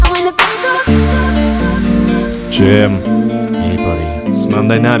Jim. Hey, buddy. It's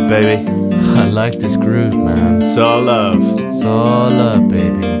Monday night, baby. I like this groove, man. It's all love. It's all love,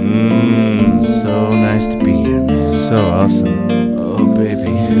 baby. So nice to be here, man. So awesome. Oh, baby.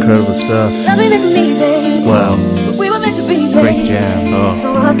 Incredible stuff. Loving isn't easy. Wow. But we were meant to be, Great babe. jam. Oh.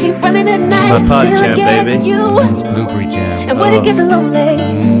 So I'll keep running at night my pipe till I jam, get baby. to you. It's blueberry jam. And when it gets lonely,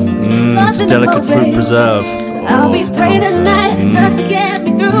 It's a delicate fruit preserve. I'll be praying at night just to get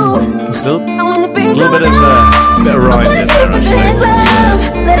me through. A And when the beat little goes bit of on, bit of rhyme I'm in gonna there, sleep with your hands actually.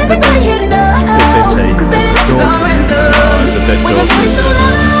 up. Let everybody hear it now. Bit Cause then it's surrender. It's a bit When the talky. beat's so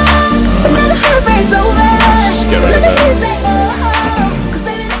long, another heartbreak's over. Just get So rid let of me it. hear you say, oh, cause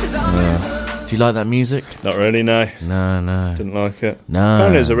then it's surrender. Do you like that music? Not really, no. No. Didn't like it. No.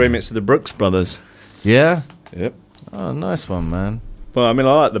 Apparently it's a remix of the Brooks Brothers. Yeah? Yep. Oh, nice one, man. Well, I mean,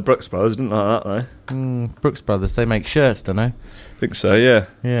 I like the Brooks Brothers. Didn't like that, though. Brooks Brothers, they make shirts, don't they? I think so, yeah.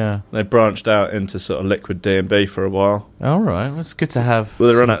 Yeah. They branched out into sort of liquid D&B for a while. All right. Well, it's good to have. Well,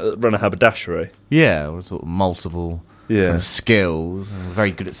 they run a haberdashery. Yeah, with sort of multiple Yeah. skills.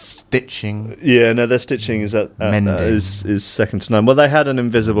 Very good at stitching. Yeah, no, their stitching is Mending. is second to none. Well, they had an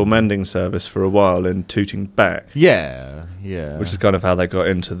invisible mending service for a while in Tooting Bec, Yeah. which is kind of how they got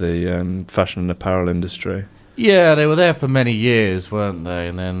into the fashion and apparel industry. Yeah, they were there for many years, weren't they?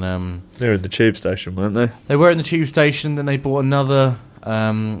 And then They were in the tube station, weren't they? they were in the tube station. Then they bought another.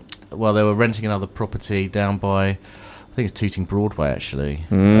 Well, they were renting another property down by, I think it's Tooting Broadway, actually.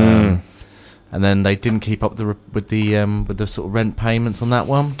 And then they didn't keep up with the sort of rent payments on that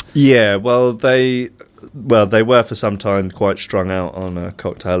one. Yeah, they were for some time quite strung out on a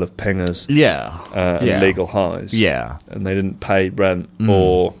cocktail of pingers Yeah. and legal highs. Yeah. And they didn't pay rent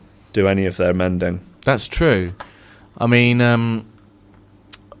or do any of their mending. That's true. I mean,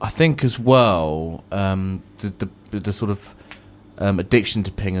 I think as well, the sort of addiction to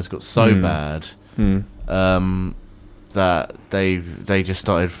pingers got so bad that they just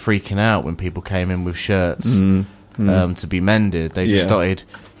started freaking out when people came in with shirts to be mended. They just started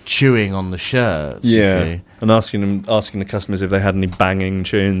chewing on the shirts. You see. And asking the customers if they had any banging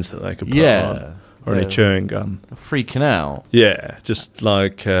tunes that they could put on, or any chewing gum. Freaking out. Yeah, just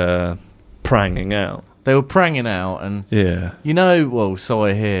like pranging out. They were pranging out, and well, so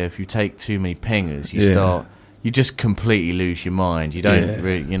I hear, if you take too many pingers, you just completely lose your mind. You don't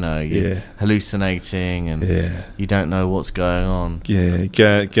really, you're hallucinating, and you don't know what's going on. Yeah,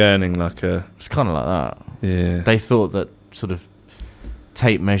 gurning like a... It's kind of like that. Yeah. They thought that sort of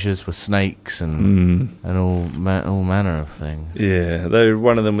tape measures were snakes and all manner of things. Yeah,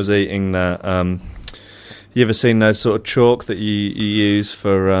 one of them was eating that... you ever seen those sort of chalk that you use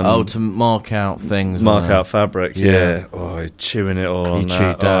for... to mark out things. Mark out fabric, yeah. Oh, he's chewing it all on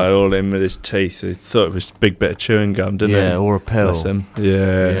that. All in with his teeth. He thought it was a big bit of chewing gum, didn't he? Yeah, or a pill. Bless him.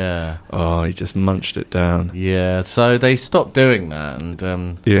 Yeah. Oh, he just munched it down. Yeah, so they stopped doing that and...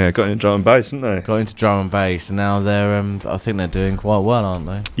 got into drum and bass, didn't they? Got into drum and bass, and now they're... I think they're doing quite well, aren't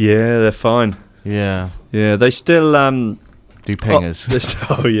they? Yeah, they're fine. Yeah. Yeah, they still... do pingers.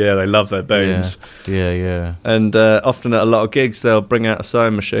 They love their bones. Yeah. And often at a lot of gigs, they'll bring out a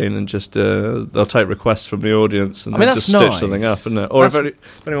sewing machine and just they'll take requests from the audience and that's just stitch nice. something up, isn't it? Or if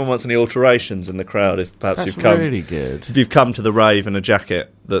anyone wants any alterations in the crowd, if perhaps That's you've come really good. if you've come to the rave in a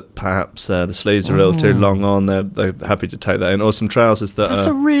jacket that perhaps the sleeves are a little too long on, they're happy to take that in, or some trousers that That's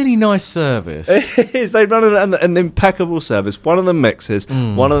are... a really nice service. It is. They run an impeccable service. One of them mixes,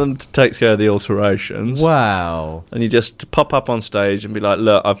 one of them takes care of the alterations. Wow. And you just pop up on stage and be like,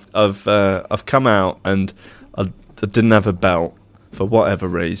 "Look, I've come out and I didn't have a belt for whatever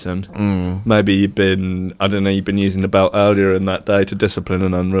reason. Maybe you've been using the belt earlier in that day to discipline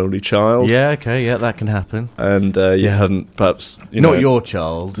an unruly child. Yeah, okay, that can happen. And you hadn't perhaps not your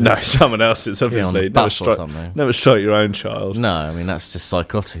child. No, someone else's. Obviously, on the bus or something. Never strike your own child. No, I mean that's just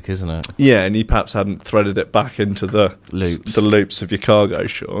psychotic, isn't it? Yeah, and you perhaps hadn't threaded it back into the loops of your cargo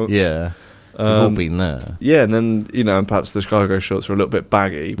shorts. Yeah. We've all been there. Yeah, and then, and perhaps the cargo shorts are a little bit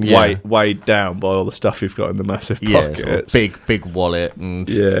baggy, weighed down by all the stuff you've got in the massive pockets. Sort of big wallet and...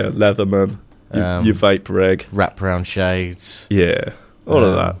 Yeah, Leatherman, your vape rig. Wraparound shades. Yeah, all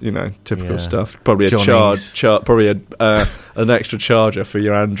of that, typical stuff. Probably Johnny's. Probably an extra charger for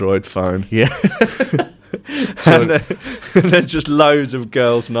your Android phone. Yeah. and then just loads of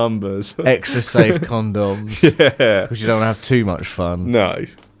girls' numbers. Extra safe condoms. Yeah. Because you don't have too much fun. No.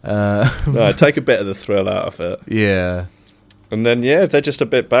 No, take a bit of the thrill out of it. Yeah. And then, if they're just a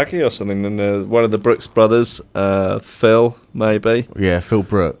bit baggy or something, then one of the Brooks brothers, Phil, maybe. Yeah, Phil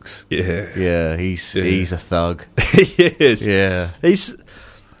Brooks. Yeah. Yeah, he's a thug. He is. Yeah.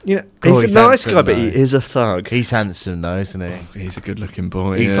 You know, God, he's a he's nice handsome, guy, but he though. is a thug. He's handsome though, isn't he? He's a good-looking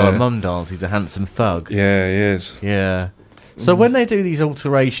boy. He's yeah. like Mum Dance. He's a handsome thug. Yeah, he is. Yeah. So when they do these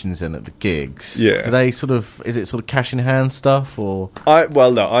alterations then at the gigs, Yeah. do they is it sort of cash in hand stuff or?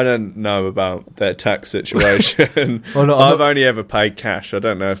 Well, no, I don't know about their tax situation. Well, no, I've only ever paid cash. I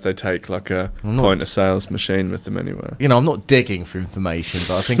don't know if they take like a I'm not- point of sales machine with them anywhere. You know, I'm not digging for information,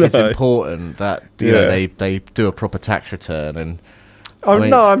 but I think it's No. important that you know Yeah. they do a proper tax return and. Oh I mean,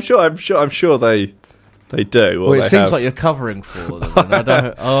 no, I'm sure they do. Or Well, it they seems have. like you're covering for them. And I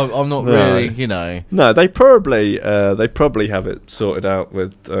don't. I'm not No. really. You know. No, they probably have it sorted out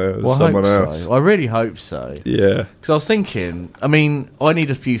with Well, someone I hope else. so. I really hope so. Yeah, Because I was thinking. I mean, I need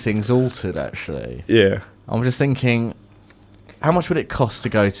a few things altered. Actually, yeah. I'm just thinking. How much would it cost to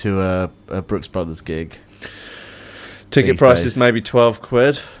go to a Brooks Brothers gig? Ticket These price days. is maybe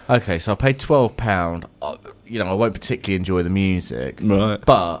 £12. Okay, so I paid £12. You know, I won't particularly enjoy the music, Right.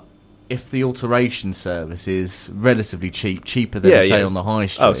 but if the alteration service is relatively cheaper than Yeah, say yes. on the high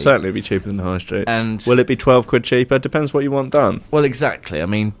street. Oh, certainly it'd be cheaper than the high street. And Will it be £12 cheaper? Depends what you want done. well, exactly. I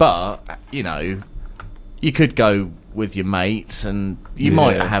mean, but you know, you could go with your mates, and you Yeah.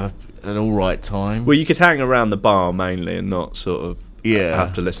 might have an all right time. Well, you could hang around the bar mainly and not sort of Yeah.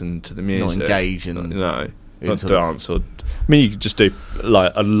 have to listen to the music. Not engage in no, in not sort of- dance or. I mean, you could just do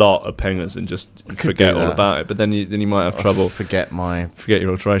like a lot of pingers and just could forget do all that. about it. But then you might have trouble. Forget Forget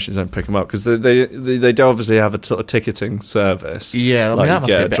your alterations, don't pick them up because they do obviously have a sort of ticketing service. Yeah, I mean Like, that you must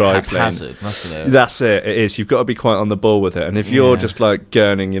get be a a bit dry clean. haphazard, mustn't it? That's it. It is. You've got to be quite on the ball with it. And if you're Yeah. just like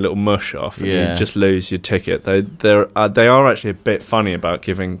gurning your little mush off and Yeah. you just lose your ticket, they are actually a bit funny about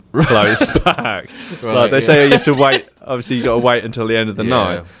giving clothes back. Right, Like they yeah. say you have to wait. Obviously, you got to wait until the end of the Yeah.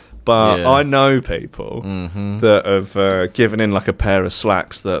 night. But Yeah. I know people Mhm. that have given in like a pair of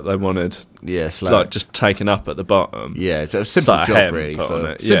slacks that they wanted, Yeah, slack. like just taken up at the bottom. Yeah, it's a simple like a job hem really. put For, on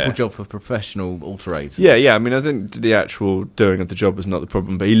it, simple yeah. job for professional alterators. Yeah. I mean, I think the actual doing of the job was not the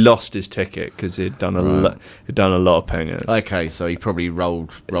problem, but he lost his ticket because he'd done a Right. he'd done a lot of pingers. Okay, so he probably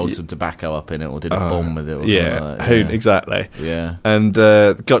rolled some tobacco up in it or did a bomb with it. Or Yeah, something like that. exactly. Yeah. And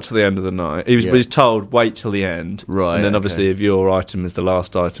got to the end of the night. He Yeah. was told wait till the end, Right, And then okay. obviously, if your item is the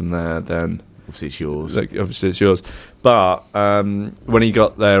last item there, then Obviously, it's yours. like, obviously it's yours. But when he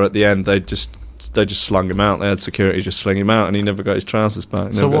got there at the end, they just slung him out. They had security just sling him out, and he never got his trousers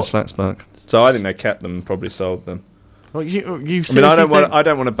back. So Never got what- his slacks back. So I think they kept them and probably sold them. Well, you I mean, seriously think, I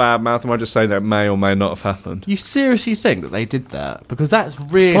don't want to badmouth them. I just say that may or may not have happened. you seriously think that they did that? Because that's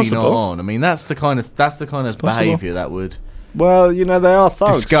really possible. not on. I mean, that's the kind of possible. behaviour that would Well, you know, they are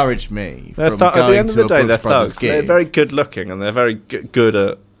thugs. discourage me They're from at going the end of to the a day, they're Brooks Brothers thugs. gig. They're very good looking and they're very good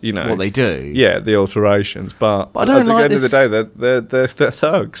at, you know, what they do. Yeah, the alterations. But But I don't at the like end of the this- day, they're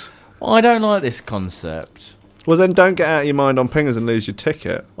thugs. Well, I don't like this concept. Well, then don't get out of your mind on pingers and lose your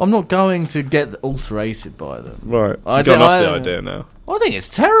ticket. I'm not going to get alterated by them. Right. I You've gone don't- off the I- idea now. I think it's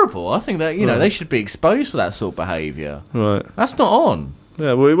terrible. I think that, you know, Right. they should be exposed for that sort of behaviour. Right. That's not on.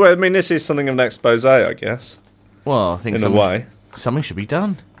 Yeah, well, I mean, this is something of an expose, I guess, Well, I think in a way. something should be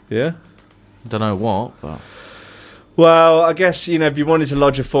done. Yeah. Don't know what, but Well, I guess, you know, if you wanted to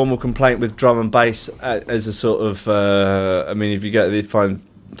lodge a formal complaint with drum and bass as a sort of, I mean, if you go to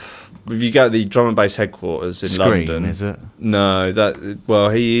the drum and bass headquarters in Scream, London, is it? No,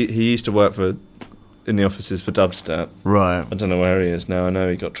 he used to work in the offices for Dubstep. Right. I don't know where he is now. I know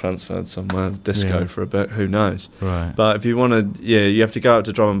he got transferred somewhere, disco Yeah. for a bit. Who knows? Right. But if you want to, you have to go up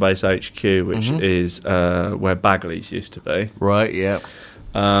to Drum and Bass HQ, which Mhm. is where Bagley's used to be. Right, yeah.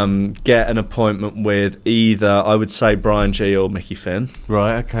 Get an appointment with either, I would say, Brian G or Mickey Finn.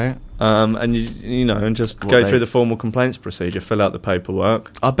 Right, okay. And you know, and just What go they- through the formal complaints procedure, fill out the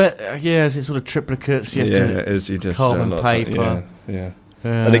paperwork. I bet, yeah, is it sort of triplicates? You have Yeah, to it is. You just carbon do a lot of- paper. Yeah.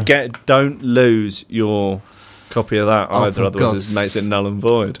 Yeah. And again, don't lose your copy of that Oh, either, for otherwise God's- it makes it null and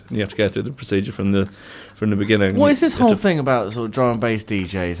void. And you have to go through the procedure from the beginning. What is this You have whole to- thing about sort of drum and bass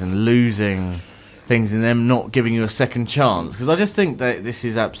DJs and losing things and them not giving you a second chance? Because I just think that this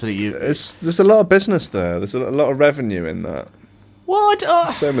is absolutely... There's a lot of business there. There's a lot of revenue in that. What?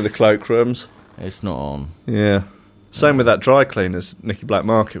 Same with the cloakrooms. It's not on. Yeah. Same with that dry cleaners Nicky Black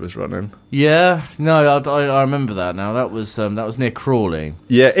Market was running. Yeah, no, I remember that now. That was near Crawley.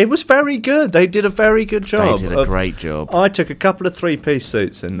 Yeah, it was very good. They did a very good job. They did a great job. I took a couple of 3-piece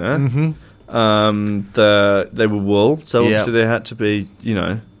suits in there. Mm-hmm. They were wool, so Yeah. obviously they had to be, you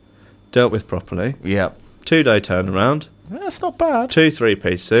know, dealt with properly. Yep. 2-day turnaround. That's not bad. 2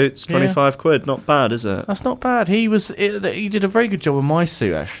 3-piece suits, Yeah. 25 quid. Not bad, is it? That's not bad. He did a very good job on my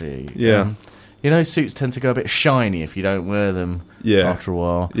suit, actually. Yeah. You know, suits tend to go a bit shiny if you don't wear them after a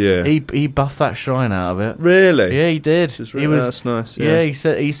while. Yeah. He buffed that shine out of it. Really? Yeah, he did. That's nice. Yeah,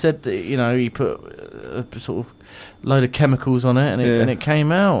 he said that, you know, he put a sort of load of chemicals on it, and it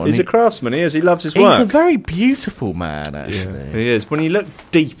came out. He's a craftsman. He is. He loves his work. He's a very beautiful man, actually. Yeah, he is. When you look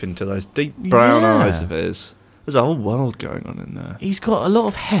deep into those deep brown eyes of his, there's a whole world going on in there. He's got a lot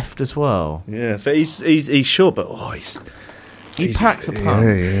of heft as well. Yeah, but he's short, but he packs a punch.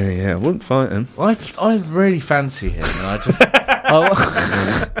 Yeah. I wouldn't fight him. I really fancy him, and I just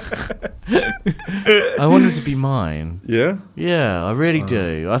I want him to be mine. Yeah? Yeah, I really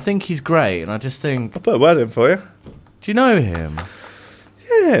do. I think he's great, and I just think... I'll put a word in for you. Do you know him?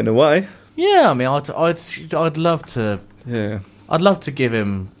 Yeah, in a way. Yeah, I mean, I'd love to... Yeah. I'd love to give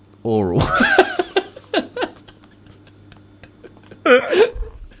him oral.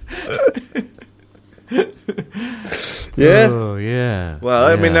 Yeah. Oh yeah. Well,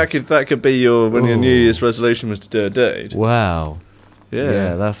 I mean that could be your your New Year's resolution was to do a deed. Wow.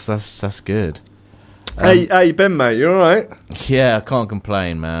 Yeah. That's good. How you been, mate? You all right? Yeah, I can't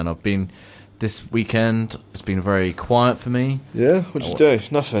complain, man. I've been this weekend. It's been very quiet for me. Yeah. What'd you do?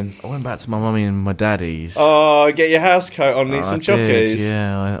 Nothing. I went back to my mummy and my daddy's. Oh, get your house coat on, eat some chockies.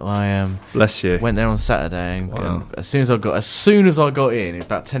 Yeah, I Bless you. went there on Saturday, and as soon as I got in, it's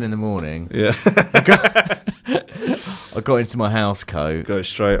about 10 in the morning. Yeah. I got into my house coat. Go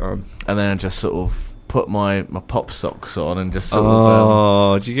straight on. And then I just sort of put my pop socks on and just sort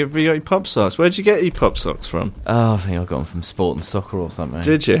of... you got your pop socks? Where'd you get your pop socks from? I think I got them from Sport and Soccer or something.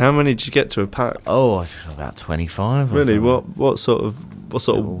 Did you? How many did you get to a pack? Oh, I think about 25 or really? something. What sort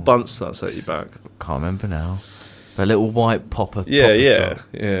of bunts that set you back? Can't remember now. The little white popper sock. Yeah.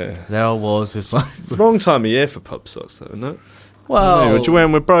 There I was with my... Wrong time of year for pop socks, though, isn't it? Well... Were you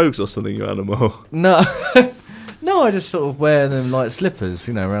wearing with brogues or something, you animal? No. No, I just sort of wear them like slippers,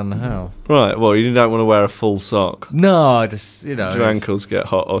 around the house. Right, well, you don't want to wear a full sock. No, I just, your ankles get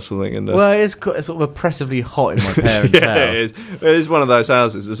hot or something. Well, it's sort of oppressively hot in my parents' house. It is one of those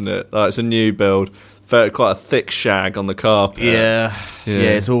houses, isn't it? Like, it's a new build, quite a thick shag on the carpet. Yeah,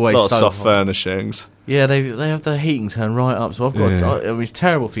 it's always a lot of so soft hot. furnishings. Yeah, they have the heating turned right up, so I've got. It's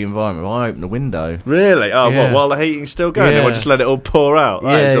terrible for the environment. I open the window. Really? Oh, Yeah. what? While the heating's still going, Yeah. or just let it all pour out?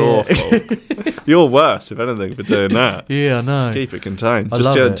 That's awful. You're worse, if anything, for doing that. Yeah, I know. Keep it contained. I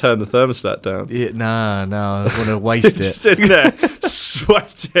Just love it. turn the thermostat down. Yeah, no, I want to waste it. Just in there,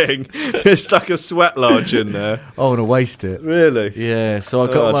 sweating. It's like a sweat lodge in there. I want to waste it. Really? Yeah, so I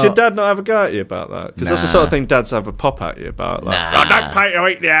got. Does your dad not have a go at you about that? Because that's the Nah. sort of thing dads have a pop at you about. Like, Nah. "Oh, don't pay to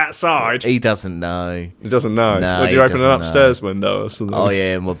eat the outside." He doesn't know. He doesn't know. No, Would you he open an doesn't upstairs window or something? Oh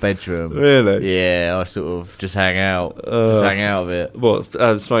yeah, in my bedroom. Really? Yeah, I sort of just hang out of it.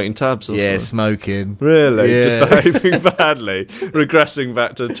 What, smoking tabs or Yeah, something? smoking. Really? Yeah. Just behaving badly? Regressing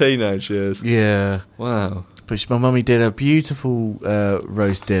back to teenage years? Yeah. Wow. But my mummy did a beautiful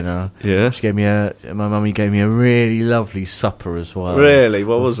roast dinner. Yeah? My mummy gave me a really lovely supper as well. Really?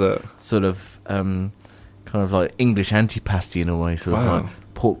 What was it? Sort of kind of like English antipasti in a way, sort of Wow. like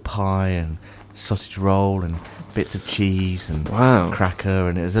pork pie and sausage roll and bits of cheese and Wow. cracker,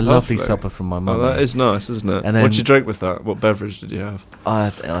 and it was a lovely supper from my mum. Oh, that is nice, isn't it? And then- What did you drink with that? What beverage did you have?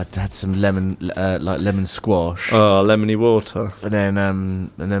 I had some lemon, like lemon squash, Oh, lemony water. and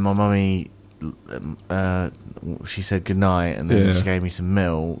then my mummy, she said goodnight, and then Yeah. she gave me some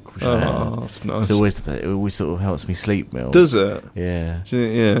milk. Which I had. Oh, that's nice. It always sort of helps me sleep milk. Does it? Yeah.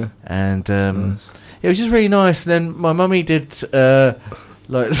 Yeah. And Nice. it was just really nice. And then my mummy did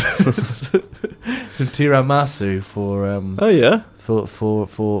like some tiramisu for Oh, yeah? for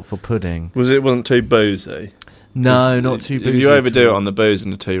pudding. Wasn't too boozy? No, 'Cause not too boozy. If you overdo at it all. on the booze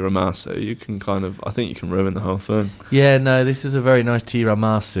and the tiramisu, you can I think you can ruin the whole thing. Yeah, no, this was a very nice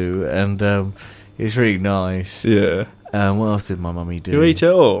tiramisu, and it was really nice. Yeah. What else did my mummy do? You eat it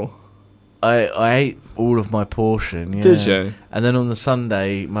all? I ate all of my portion. Yeah. Did you? And then on the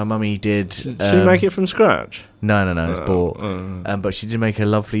Sunday, my mummy did. Did she make it from scratch? No, it's bought. Oh. But she did make a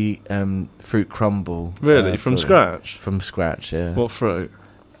lovely fruit crumble. Really? From scratch? From scratch, yeah. What fruit?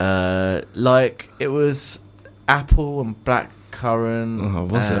 Like it was apple and black currant. Oh,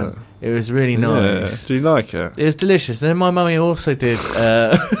 was it? It was really nice. Yeah. Do you like it? It was delicious. Then my mummy also did.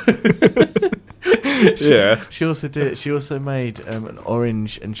 Yeah. She also made an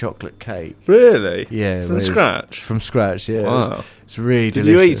orange and chocolate cake. Really? Yeah, From it was- scratch? From scratch, yeah. Wow. It's really Did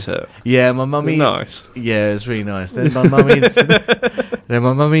delicious. you eat it? Yeah, my mummy. Nice. Yeah, it's really nice. Then my mummy. Then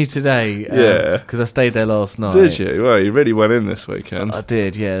my mummy today. Yeah. Because I stayed there last night. Did you? Well, you really went in this weekend. I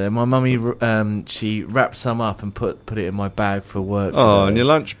did. Yeah. Then my mummy. She wrapped some up and put it in my bag for work. Oh, today. in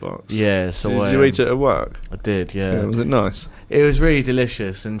your lunchbox? Yeah. So Did you eat it at work? I did. Yeah. Was it nice? It was really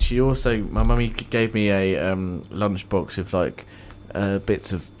delicious, and she also, my mummy gave me a lunchbox with like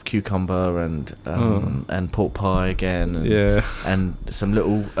bits of cucumber and pork pie again, and, and some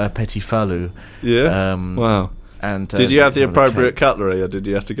little petit falou. Yeah. Wow. And did you have the appropriate cutlery, or did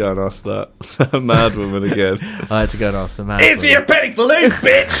you have to go and ask that mad woman again? I had to go and ask the mad Is woman. the petit falou,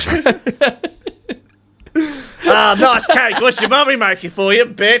 bitch? Ah, nice cake. What's your mummy making for you,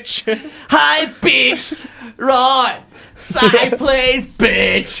 bitch? Hey, bitch! Right! Say please,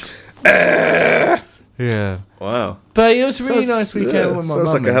 bitch! Yeah. Wow. But it was a really nice weekend with my mum.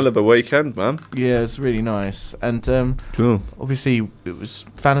 Sounds like a hell of a weekend, man. Yeah, it's really nice. And cool. Obviously, it was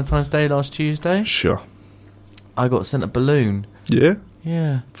Valentine's Day last Tuesday. Sure. I got sent a balloon. Yeah?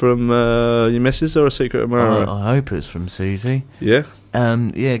 Yeah. From your missus or a secret admirer? I hope it's from Susie. Yeah?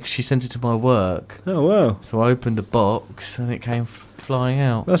 Yeah, 'cause she sent it to my work. Oh, wow. So I opened a box and it came flying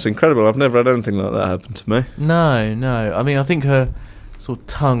out. That's incredible. I've never had anything like that happen to me. No. I mean, I think her sort of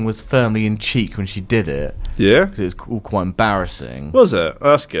tongue was firmly in cheek when she did it. Yeah? Because it was all quite embarrassing. Was it? Oh,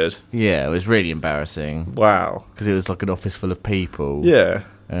 that's good. Yeah, it was really embarrassing. Wow. Because it was like an office full of people. Yeah.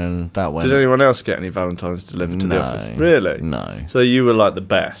 And that went... Did anyone else get any Valentines delivered to the office? Really? No. So you were like the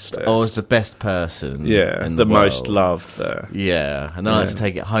best. I was the best person. Yeah, in the the most world. loved there. Yeah, and then I had to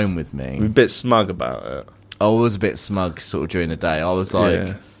take it home with me. You were a bit smug about it. I was a bit smug sort of during the day. I was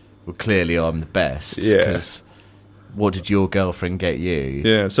like, well, clearly I'm the best. Yeah. Because what did your girlfriend get you?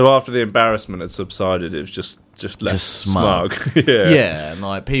 Yeah, so after the embarrassment had subsided, it was just left smug. Yeah. Yeah, and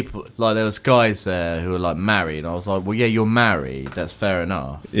like people, like there was guys there who were like married, and I was like, well, yeah, you're married, that's fair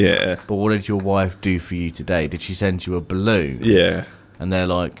enough. Yeah. But what did your wife do for you today? Did she send you a balloon? Yeah. And they're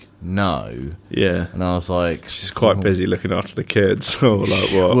like, no. Yeah. And I was like... She's quite busy looking after the kids, or like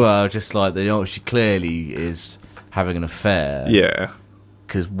what? Well, just like, she clearly is having an affair. Yeah.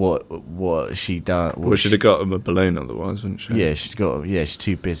 Because what she done... Well, she'd have got him a balloon otherwise, wouldn't she? Yeah, she's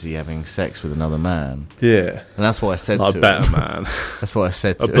too busy having sex with another man. Yeah. And that's what I said like to a better him. man. That's what I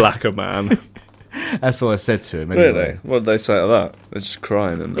said to a him. blacker man. That's what I said to him. Anyway. Really? What did they say to that? They're just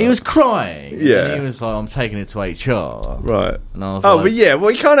crying and that. He was crying. Yeah. And he was like, I'm taking it to HR. Right. And I was oh, like... but yeah,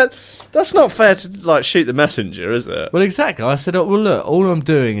 well, you kind of... That's not fair to, like, shoot the messenger, is it? Well, exactly. I said, oh, well, look, all I'm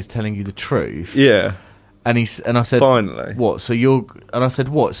doing is telling you the truth. Yeah. And I said, finally, what? So you're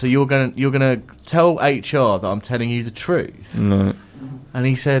gonna tell HR that I'm telling you the truth? No. And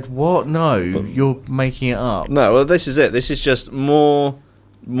he said, what? No, you're making it up. No. Well, this is it. This is just more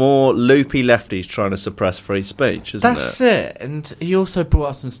loopy lefties trying to suppress free speech, isn't it? That's it. And he also brought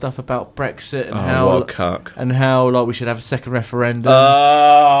up some stuff about Brexit and what a cuck. And how like we should have a second referendum.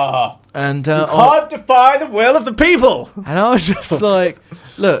 And you can't defy the will of the people. And I was just like,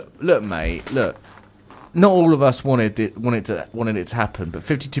 look, mate, look. Not all of us wanted it to happen, but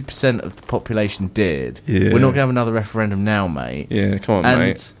 52% of the population did. Yeah. We're not going to have another referendum now, mate. Yeah, come on,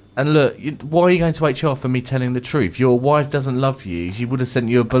 mate. And look, why are you going to HR for me telling the truth? Your wife doesn't love you. She would have sent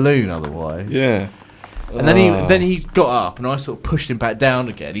you a balloon otherwise. Yeah. And then he got up, and I sort of pushed him back down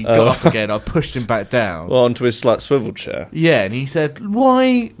again. He got up again. I pushed him back down. Well, onto his like swivel chair. Yeah, and he said,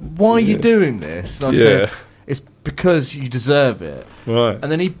 "Why are you doing this?" And I said, "It's because you deserve it." Right.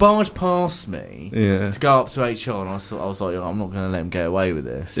 And then he barged past me to go up to HR, and I was like, I'm not going to let him get away with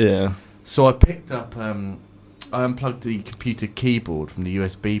this. Yeah. So I picked up, I unplugged the computer keyboard from the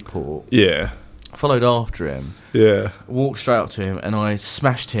USB port. Yeah. Followed after him. Yeah. Walked straight up to him, and I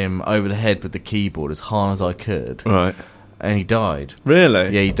smashed him over the head with the keyboard as hard as I could. Right. And he died. Really?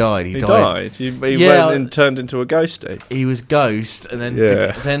 Yeah, he died. He died? He went and turned into a ghosty? He was ghost, and then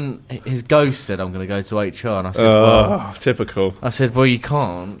then his ghost said, I'm going to go to HR. And I said, well... typical. I said, well, you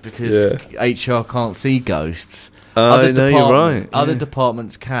can't, because HR can't see ghosts. No, you're right. Other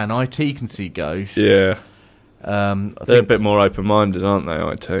departments can. IT can see ghosts. Yeah. They're a bit more open-minded, aren't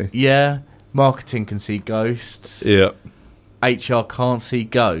they, IT? Yeah. Marketing can see ghosts. Yeah. HR can't see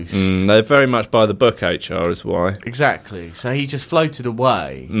ghosts. They're very much by the book, HR is why. Exactly. So he just floated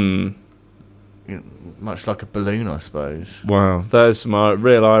away. You know, much like a balloon, I suppose. Wow. There's some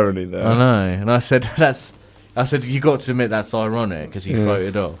real irony there. I know. And I said, you got to admit that's ironic, because he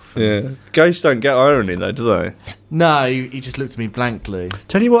floated off. Yeah. Ghosts don't get irony, though, do they? No, he just looked at me blankly.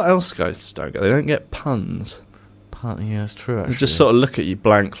 Tell you what else ghosts don't get. They don't get puns. Yeah, that's true, actually. They just sort of look at you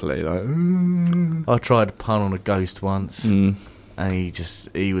blankly, like... I tried a pun on a ghost once. and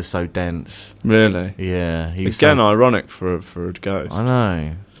he was so dense. Really? Yeah, he was Again, so, ironic for a ghost. I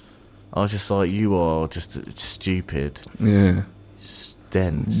know. I was just like, you are just stupid. Yeah.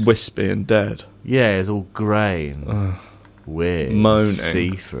 Dense. Wispy and dead. Yeah, it's all grey and weird. Moaning.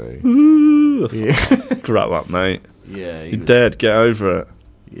 See-through. Yeah. Grow up, mate. Yeah. You're dead, get over it.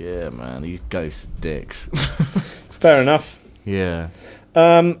 Yeah, man, these ghosts are dicks. Fair enough. Yeah.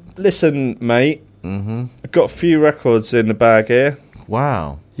 Listen, mate. Mm-hmm. I've got a few records in the bag here.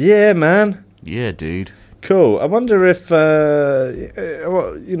 Wow. Yeah, man. Yeah, dude. Cool. I wonder if, the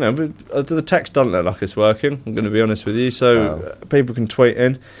text doesn't look like it's working. I'm going to be honest with you, so people can tweet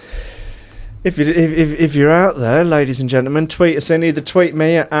in. If you're out there, ladies and gentlemen, tweet us in. Either tweet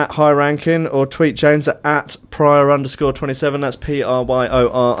me at High Ranking or tweet James at Pryor_27. That's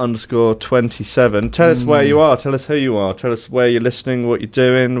PRYOR_27. Tell us where you are. Tell us who you are. Tell us where you're listening, what you're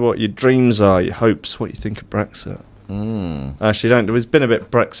doing, what your dreams are, your hopes, what you think of Brexit. Actually, don't. It's been a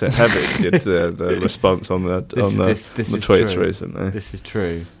bit Brexit heavy. the response on the tweets true. recently. This is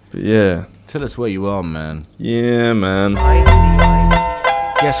true. But yeah, tell us where you are, man. Yeah, man.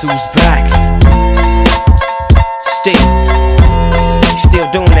 Guess who's back? Still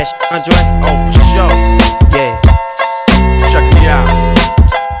doing that shit, Andre? Oh, for sure. Yeah. Check me out.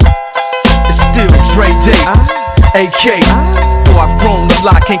 It's still Dre Day, AK. Though I've grown a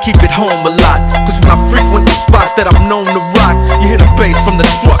lot, can't keep it home a lot. Cause when I frequent the spots that I'm known to rock, you hear the bass from the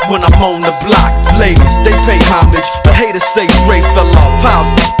truck when I'm on the block. Ladies, they pay homage, but haters say Dre fell off. How?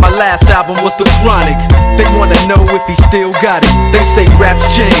 My last album was The Chronic. They wanna know if he still got it. They say raps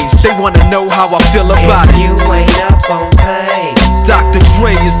change, they wanna know how I feel about it. You ain't up on pace. Dr.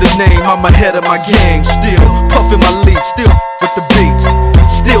 Dre is the name, I'm ahead of my game. Still puffin' my leaf, still with the beats.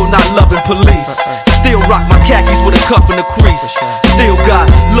 Still not loving police. Still rock my khakis with a cuff and a crease. Still got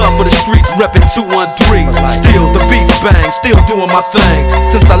love for the streets, reppin' 213. Still the beats bang, still doing my thing.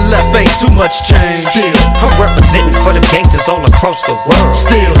 Since I left, ain't too much change. Still I'm representing for them gangsters all across the world.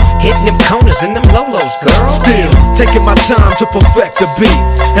 Still hitting them corners and them lolos, girl. Still taking my time to perfect the beat.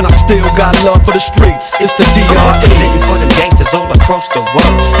 And I still got love for the streets. It's the DRE. I'm representing for them gangsters all across the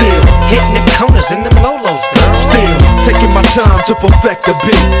world. Still hitting them corners and them lolos, girl. Still taking my time to perfect the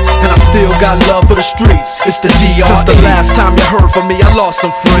beat. And I still got love for the streets. It's the DRE. Since the last time you heard from me, I lost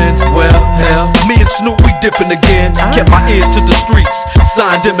some friends. Well, hell, me and Snoop, we dipping again. Kept my ear to the streets.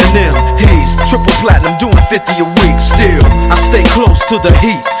 Signed Eminem. He's triple platinum, doing 50 a week. Still, I stay close to the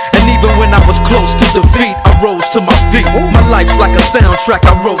heat. And even when I was close to defeat, I rose to my feet. My life's like a soundtrack,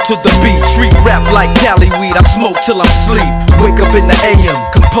 I wrote to the beat. Street rap like Cali weed, I smoke till I'm sleep. Wake up in the AM,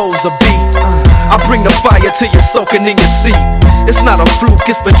 compose a beat. I bring the fire till you're soaking in your seat. It's not a fluke,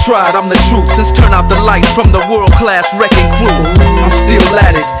 it's been tried, I'm the truth. Since turn out the lights from the world-class wrecking crew, I'm still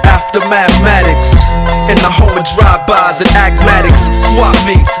at it, after mathematics. In the home of drive-bys and acmatics. Swap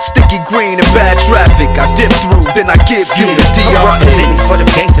meets, sticky green and bad traffic. I dip through, then I give you the DRE. I'm representing for them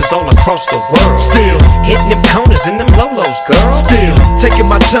gangsters all across the world. Still hitting them corners and them lolos, girl. Still taking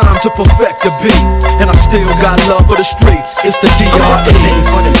my time to perfect the beat. And I still got love for the streets. It's the DRE. I'm representing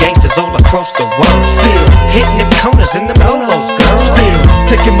for them gangsters all across the world. Still hitting them corners and them lolos, girl. Still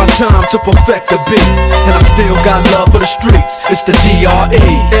taking my time to perfect the beat. And I still got love for the streets. It's the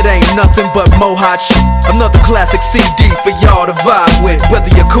DRE. It ain't nothing but mohawk shit. Another classic CD for y'all to vibe with. Whether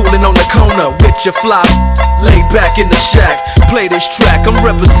you're coolin' on the corner with your fly, laid back in the shack, play this track. I'm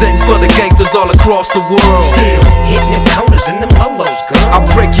representing for the gangsters all across the world. Still hitting them corners and them lolos, girl. I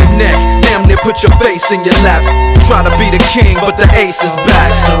break your neck, damn near put your face in your lap. Try to be the king, but the ace is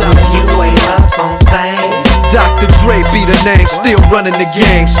back. So you ain't up on things. Dr. Dre be the name, still running the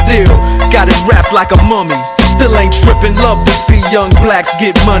game. Still got it wrapped like a mummy. Still ain't trippin', love to see young blacks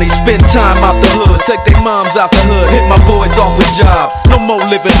get money. Spend time out the hood, take their moms out the hood. Hit my boys off with jobs, no more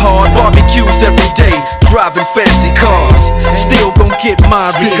living hard. Barbecues every day, driving fancy cars. Still gon' get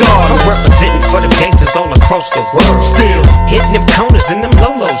mine I'm regardless. representing for them gangsters all across the world. Still hitting them corners and them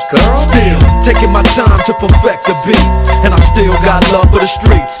lolos, girl. Still taking my time to perfect the beat. And I still got love for the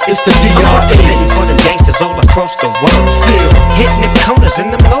streets. It's the I'm representing DRE. for them gangsters all across the world. Still hitting them corners and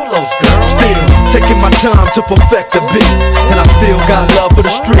them lolos, girl. Still taking my time to perfect the beat. And I still got love for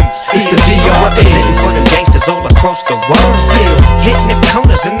the streets. It's the I'm representing DRE. for them gangsters all across the world. Still hitting them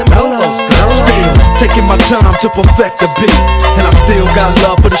corners and them lolos, girl. Still taking my time to perfect the beat. And I still got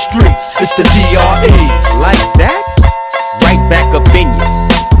love for the streets. It's the DRE. Like that? Right back up in you.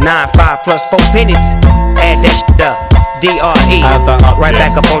 9-5 plus 4 pennies. Add that shit up. DRE. Add that up, right yeah.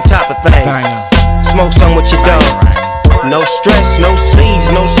 back up on top of things. Smoke some with your dog. No stress, no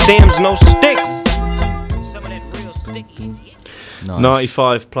seeds, no stems, no sticks. Some of that real sticky. Nice.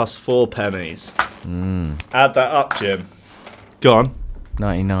 95 plus 4 pennies. Add that up, Jim. Go on.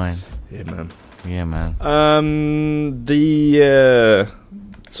 99. Yeah, man. Yeah, man. The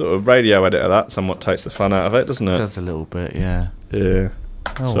sort of radio edit of that somewhat takes the fun out of it, doesn't it? It does a little bit, yeah. Yeah.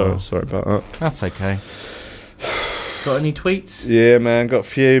 Oh, Sorry about that. That's okay. Got any tweets? Yeah, man. Got a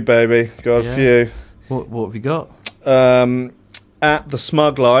few, baby. Got a few. What have you got? At The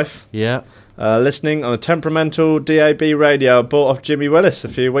Smug Life. Yeah. Listening on a temperamental DAB radio I bought off Jimmy Willis a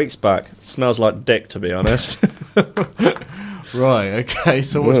few weeks back. It smells like dick, to be honest. Right, okay.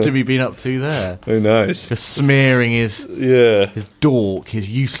 So what's Jimmy been up to there? Who knows? Just smearing his dork, his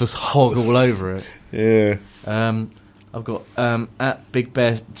useless hog all over it. Yeah. I've got at Big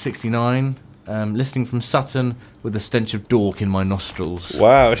Bear 69, listening from Sutton with the stench of dork in my nostrils.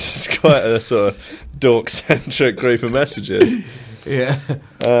 Wow, this is quite a sort of dork-centric group of messages. Yeah.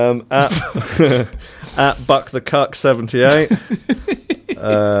 At Buck the Cuck 78.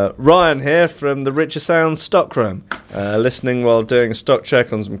 Ryan here from the Richer Sounds stockroom, listening while doing a stock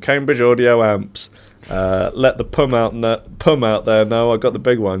check on some Cambridge audio amps. Let the pum out there know I got the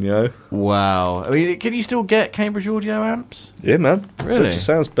big one, yo. Wow. I mean, can you still get Cambridge audio amps? Yeah, man. Really? Richer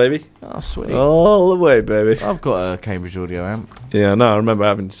Sounds, baby. Oh, sweet. All the way, baby. I've got a Cambridge audio amp. Yeah, no, I remember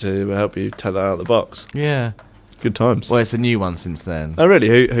having to help you take that out of the box. Yeah. Good times. Well, it's a new one since then. Oh,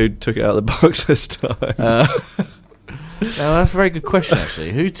 really? Who took it out of the box this time? Now, that's a very good question,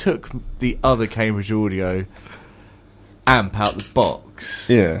 actually. Who took the other Cambridge audio amp out the box?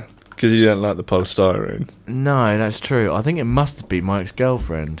 Yeah, because you don't like the polystyrene. No, that's true. I think it must be my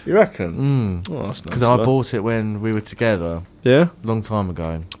ex-girlfriend. You reckon? Oh, that's nice. Because I bought it when we were together. Yeah? A long time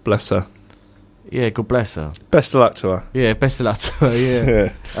ago. Bless her. Yeah, God bless her. Best of luck to her. Yeah, best of luck to her, yeah.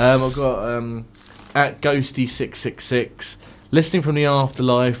 Yeah. I've got at Ghosty666, listening from the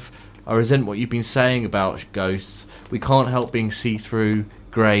afterlife. I resent what you've been saying about ghosts. We can't help being see-through,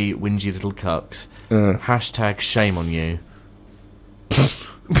 grey, whingy little cucks. Hashtag shame on you.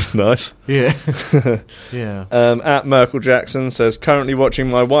 That's nice. Yeah. Yeah. At Merkel Jackson says, currently watching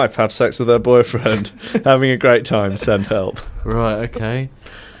my wife have sex with her boyfriend. Having a great time. Send help. Right, okay.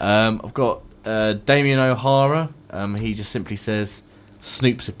 I've got Damien O'Hara. He just simply says,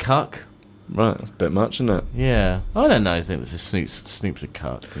 Snoop's a cuck. Right, that's a bit much, isn't it? Yeah. I don't know. I think this is Snoop's a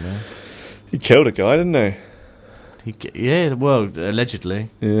cuck, you know? He killed a guy, didn't he? Yeah, well, allegedly.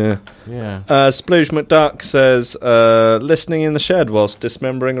 Yeah. Yeah. Splooge McDuck says, listening in the shed whilst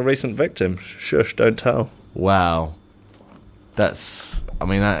dismembering a recent victim. Shush, don't tell. Wow. That's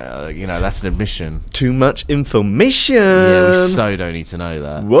an admission. Too much information. Yeah, we so don't need to know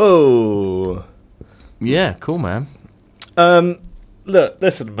that. Whoa. Yeah, cool, man. Look,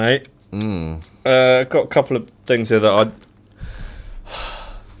 listen, mate. Got a couple of things here that I...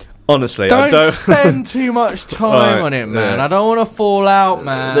 Honestly, I don't spend too much time on it, man. Yeah. I don't want to fall out,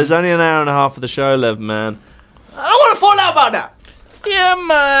 man. There's only an hour and a half of the show left, man. I don't want to fall out about that. Yeah,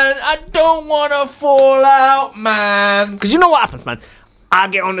 man. I don't want to fall out, man. Because you know what happens, man. I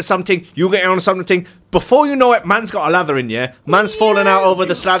get onto something, you get onto something. Before you know it, man's got a lather in, yeah? Man's falling out over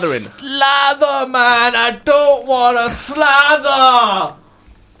the slathering. Slather, man. I don't want to slather.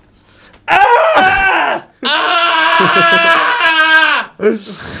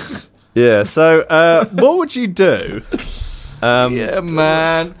 Yeah, so what would you do? Yeah,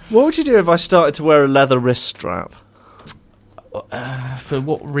 man. What would you do if I started to wear a leather wrist strap? For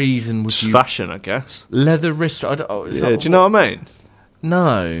what reason would you? Fashion, I guess. Leather wrist strap? Do you know what I mean?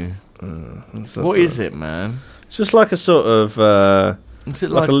 No. What is it, man? It's just like a sort of... is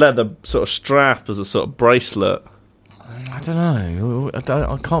it like a leather sort of strap as a sort of bracelet. I don't know.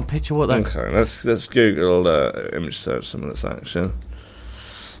 I can't picture what that... Okay, let's Google image search some of this action.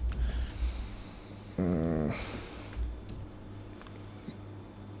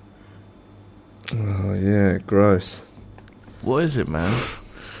 Oh, yeah, gross. What is it, man?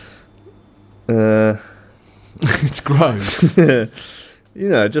 It's gross. You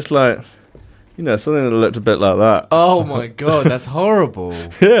know, just like... You know, something that looked a bit like that. Oh, my God, that's horrible.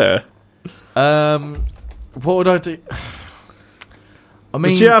 Yeah. What would I do? I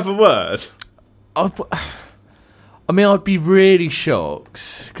mean... Would you have a word? I mean, I'd be really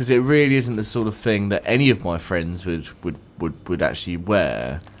shocked, because it really isn't the sort of thing that any of my friends would actually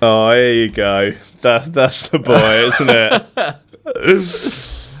wear. Oh, here you go. That's the boy, isn't it?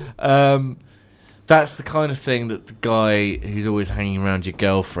 That's the kind of thing that the guy who's always hanging around your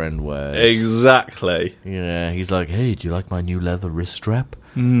girlfriend wears. Exactly. Yeah, he's like, hey, do you like my new leather wrist strap?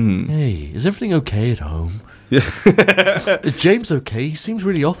 Hey, is everything okay at home? Is James okay? He seems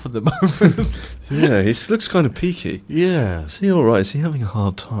really off at the moment. Yeah, he looks kind of peaky. Yeah. Is he alright? Is he having a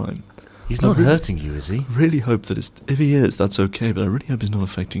hard time? He's not hurting you, is he? I really hope that if he is, that's okay, but I really hope he's not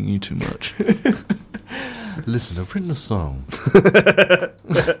affecting you too much. Listen, I've written a song.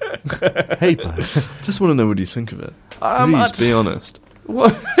 Hey, bud. Just want to know what you think of it. Um, Please be honest.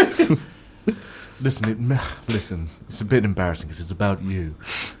 What? Listen, it's a bit embarrassing because it's about you.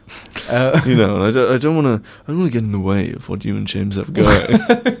 You know, and I don't want to get in the way of what you and James have going.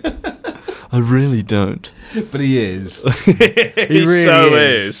 I really don't. But he is. He really so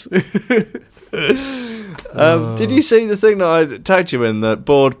is. Did you see the thing that I tagged you in that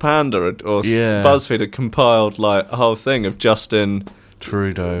Bored Panda or Yeah. BuzzFeed had compiled like a whole thing of Justin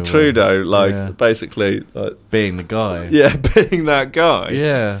Trudeau, like basically like, being the guy. yeah, being that guy.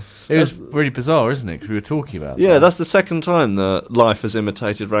 Yeah. It was really bizarre, isn't it? Because we were talking about Yeah, that. that's the second time that Life has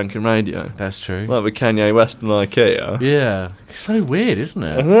imitated Rankin Radio. That's true. Like with Kanye West and IKEA. Yeah. It's so weird, isn't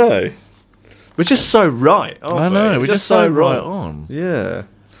I it? know. We're just so right, aren't we? I know, we're just so right on. Yeah.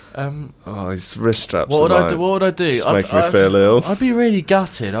 Oh, his wrist straps. What would are I do? What would I do? It's making me feel ill. I'd be really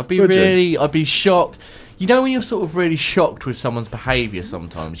gutted. I'd be I'd be shocked. You know when you're sort of really shocked with someone's behaviour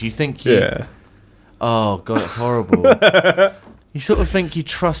sometimes? You think Yeah. oh, God, that's horrible. You sort of think you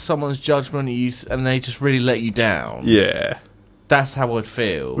trust someone's judgment and they just really let you down. Yeah. That's how I'd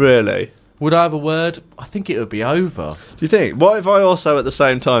feel. Really? Would I have a word? I think it would be over. Do you think? What if I also at the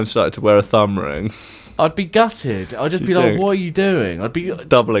same time started to wear a thumb ring? I'd be gutted. I'd just be like, what are you doing? I'd be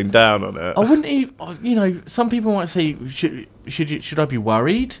Doubling down on it. I wouldn't even, you know, some people might say, should I be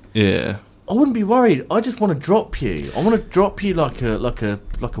worried? Yeah. I wouldn't be worried. I just want to drop you. I want to drop you like a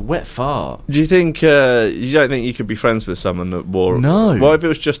wet fart. Do you think you don't think you could be friends with someone that wore? No. What if it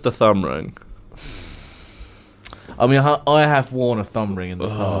was just the thumb ring? I mean, I have worn a thumb ring in the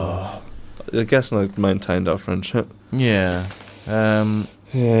past. I guess I maintained our friendship. Yeah.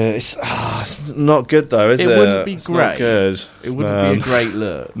 Yeah, it's not good though, is it? It wouldn't be It's great. Not good. It wouldn't be a great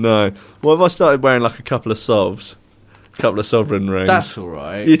look. No. What if I started wearing like a couple of sovs? A couple of sovereign rings? That's all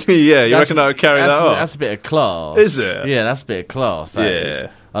right. Yeah, you reckon I would carry that off? That's a bit of class. Is it? Yeah, that's a bit of class. That is.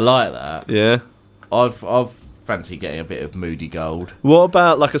 Yeah. I like that. Yeah. I've fancy getting a bit of moody gold. What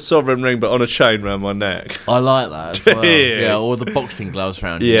about like a sovereign ring but on a chain around my neck? I like that as well. Yeah. Yeah, or the boxing gloves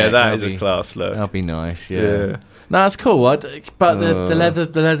round your Yeah, neck. that is a class look. That'd be nice. Yeah. Yeah. No, that's cool. But the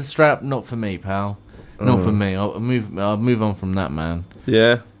leather strap, not for me, pal. Not for me. I'll move on from that, man.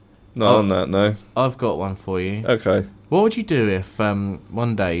 Yeah. Not on that, no. I've got one for you. Okay. What would you do if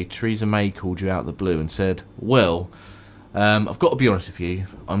one day Theresa May called you out of the blue and said, "Well, I've got to be honest with you.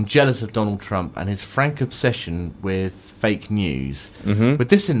 I'm jealous of Donald Trump and his frank obsession with fake news. Mm-hmm. With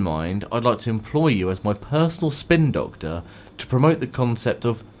this in mind, I'd like to employ you as my personal spin doctor to promote the concept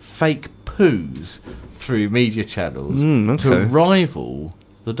of fake poos through media channels to okay. rival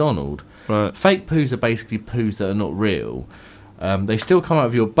the Donald. Right. Fake poos are basically poos that are not real. They still come out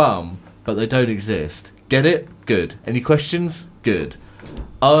of your bum, but they don't exist. Get it? Good. Any questions? Good.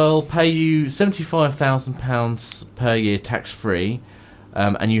 I'll pay you £75,000 per year tax-free,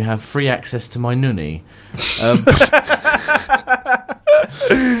 and you have free access to my nunny.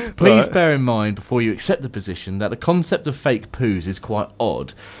 Please bear in mind, before you accept the position, that the concept of fake poos is quite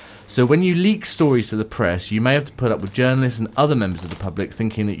odd. So when you leak stories to the press, you may have to put up with journalists and other members of the public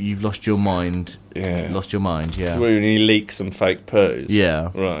thinking that you've lost your mind. Yeah. Lost your mind, yeah. When you leak some fake poos. Yeah.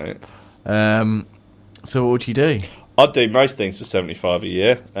 Right. So what would you do? I'd do most things for 75 a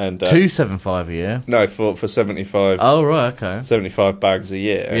year. And 275 a year? No, for 75. Oh, right, okay. 75 bags a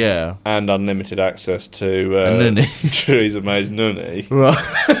year. Yeah. And unlimited access to A nunny. Theresa May's nunny.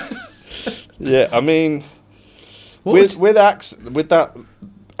 Right. Yeah, I mean, What with that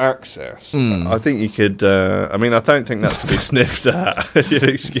access, I think you could. I mean, I don't think that's to be sniffed at. You'd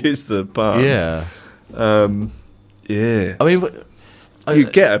excuse the pun. Yeah. Yeah. I mean, You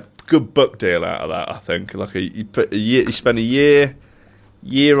get a good book deal out of that. I think. Like you put a year, you spend a year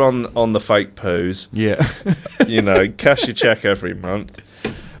on the fake poos. yeah. You know, cash your check every month.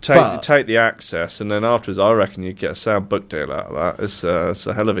 Take the access, and then afterwards, I reckon you'd get a sound book deal out of that. It's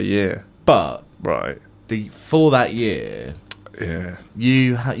a hell of a year. But Right. for that year, Yeah.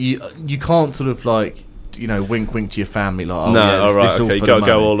 you can't sort of like, you know, wink to your family like, oh, No, yeah, all right, this all okay. You for got the to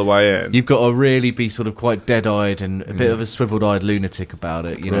go money. all the way in. You've got to really be sort of quite dead-eyed and a bit of a swiveled-eyed lunatic about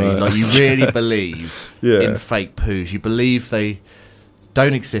it. You know, Right. like you really believe Yeah. in fake poos. You believe they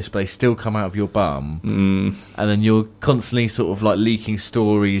don't exist, but they still come out of your bum. And then you're constantly sort of like leaking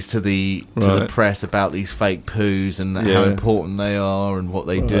stories to the Right. press about these fake poos and how Yeah. important they are and what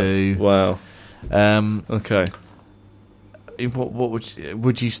they do. Wow. Um, Okay. what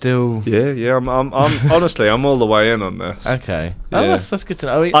would you still? Yeah. I'm honestly, I'm all the way in on this. Okay, oh, Yeah. that's good to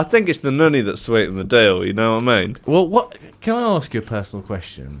know. I mean, I think it's the nunny that sweetened the deal. You know what I mean? well, what can I ask you a personal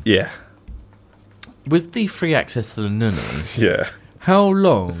question? Yeah. With the free access to the nunny, Yeah. how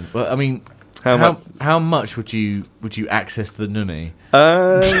long? Well, I mean, How much would you access the nunny?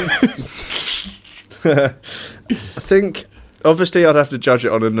 I think obviously I'd have to judge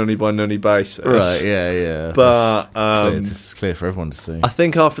it on a nunny by nunny basis. Right, yeah. But it's clear for everyone to see. I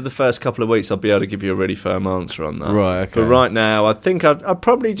think after the first couple of weeks I'll be able to give you a really firm answer on that. Right, okay. But right now I think I'd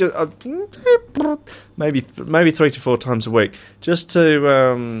probably just maybe 3 to 4 times a week, just to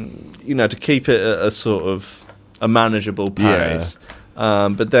to keep it at a sort of a manageable pace.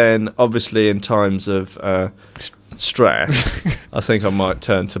 But then obviously in times of stress I think I might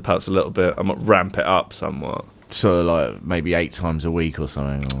turn to perhaps a little bit, I might ramp it up somewhat. So like maybe 8 times a week or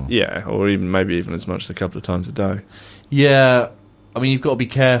something. Or... Yeah, or maybe even as much as a couple of times a day. Yeah, I mean you've got to be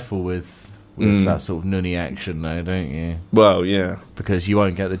careful with that sort of nunny action though, don't you? Well, yeah. Because you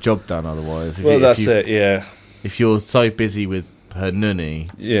won't get the job done otherwise. That's it, yeah. If you're so busy with her nunny,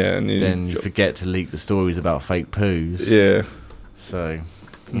 and then you forget to leak the stories about fake poos. Yeah. So,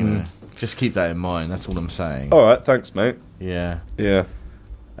 you know, just keep that in mind. That's all I'm saying. All right, thanks, mate. Yeah. Yeah.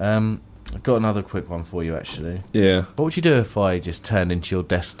 I've got another quick one for you, actually. Yeah. What would you do if I just turned into your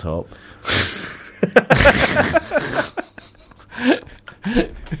desktop?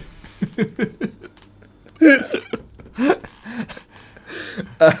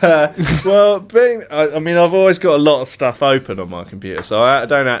 Well, I mean, I've always got a lot of stuff open on my computer, so I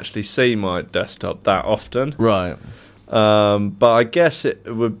don't actually see my desktop that often. Right. But I guess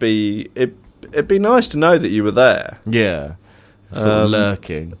it'd be nice to know that you were there. Yeah. Sort of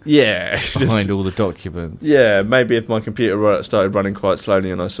lurking. Yeah. Behind all the documents. Yeah, maybe if my computer started running quite slowly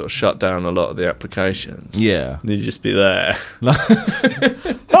and I sort of shut down a lot of the applications. Yeah. You'd just be there.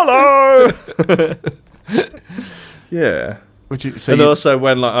 Hello! Yeah. Also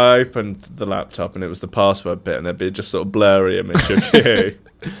when I opened the laptop and it was the password bit and there'd be just sort of blurry image of you.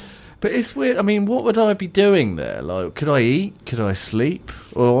 But it's weird. I mean, what would I be doing there? Like, could I eat? Could I sleep?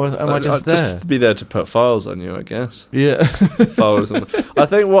 Or am I just there? Just be there to put files on you, I guess. Yeah. Files on. I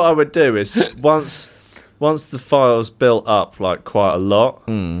think what I would do is once the files built up like quite a lot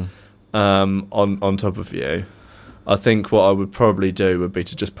on top of you, I think what I would probably do would be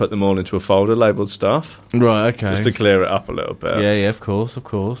to just put them all into a folder labelled stuff. Right, okay. Just to clear it up a little bit. Yeah, of course.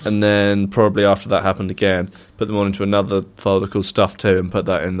 And then probably after that happened again, put them all into another folder called Stuff 2 and put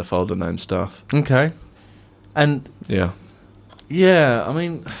that in the folder named Stuff. Okay. And... Yeah, I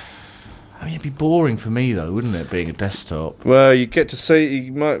mean, it'd be boring for me, though, wouldn't it, being a desktop? Well, you get to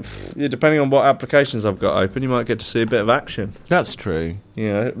see... depending on what applications I've got open, you might get to see a bit of action. That's true.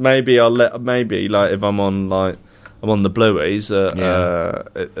 Yeah, maybe if I'm on the Blueies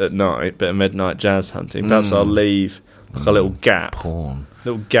at night, bit of midnight jazz hunting. Perhaps I'll leave like a little gap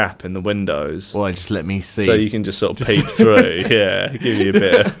in the windows. Or just let me see, so you can just sort of peek through. Yeah, give you a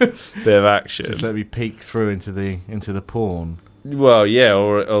bit of action. Just let me peek through into the porn. Well, yeah,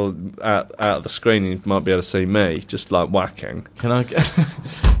 or out of the screen you might be able to see me just like whacking. Can I get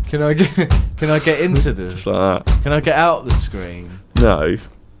into this? Just like that. Can I get out the screen? No.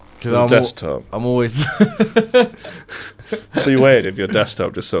 Because desktop. I'm always. It'd be weird if your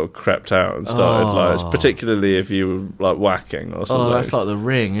desktop just sort of crept out and started particularly if you were like whacking or something. Oh, that's like The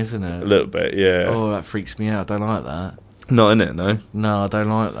Ring, isn't it? A little bit, yeah. Oh, that freaks me out. I don't like that. Not in it, no. No, I don't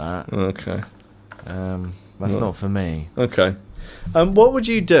like that. Okay. That's not for me. Okay. What would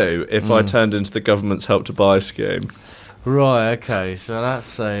you do if I turned into the government's Help to Buy scheme? Right. Okay. So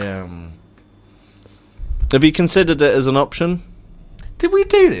that's a. Have you considered it as an option? Did we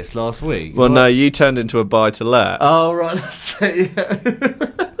do this last week? Well, no, you turned into a buy-to-let. Oh, right, that's it,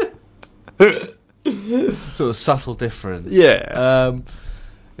 yeah. Sort of subtle difference. Yeah.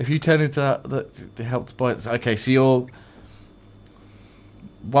 If you turn into the Help to Buy... Okay, so you're...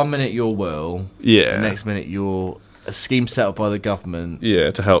 1 minute you're Will. Yeah. The next minute you're a scheme set up by the government.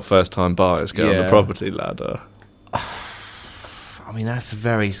 Yeah, to help first-time buyers get on the property ladder. I mean, that's a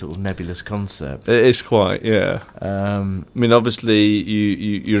very sort of nebulous concept. It is quite, yeah. I mean, obviously,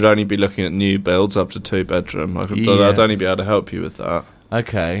 you'd only be looking at new builds up to 2-bedroom. I'd only be able to help you with that.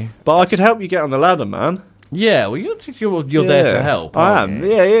 Okay. But I could help you get on the ladder, man. Yeah, well, you're there to help. I am.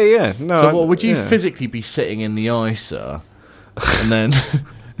 You? Yeah. No. So, what would you physically be sitting in the ISA, and then?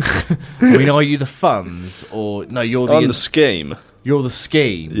 I mean, are you the funds, or no? I'm the scheme. You're the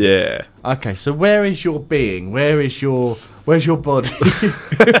scheme. Yeah. Okay, so where is your being? Where's your body?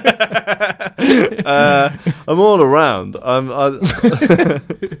 I'm all around. I'm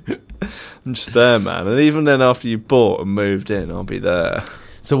just there, man. And even then, after you've bought and moved in, I'll be there.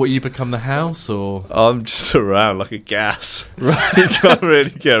 So what, you become the house, or? I'm just around like a gas. Right. You can't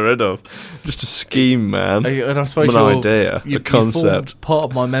really get rid of. Just a scheme, man. And I suppose an idea, a concept. You formed part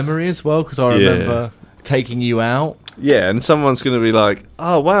of my memory as well, because I remember taking you out Yeah, and someone's going to be like,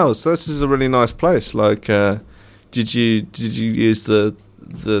 "Oh wow, so this is a really nice place. Like, did you use the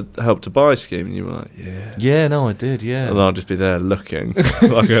Help to Buy scheme?" And you were like, "Yeah." Yeah, no, I did. Yeah, And I'll just be there looking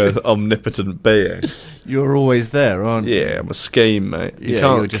like an omnipotent being. you're always there, aren't you? Yeah, I'm a scheme, mate. You Yeah,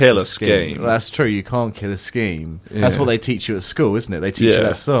 can't you're just kill a scheme. Well, that's true. You can't kill a scheme. That's Yeah. what they teach you at school, isn't it? They teach you Yeah.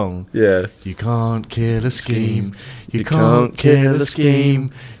 that song. Yeah. You can't kill a scheme. You You can't can't kill kill a a scheme.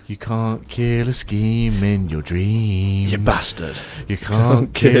 You can't kill a scheme in your dreams. You bastard. You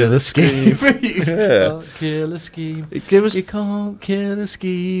can't kill a scheme. You Yeah. can't kill a scheme. Give us. You can't kill a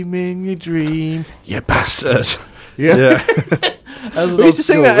scheme in your dream. You bastard. Yeah. Yeah. We used to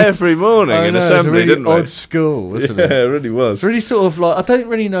sing that every morning in it's assembly, a really didn't we? odd school, isn't Yeah, it? it really was. It's really sort of like, I don't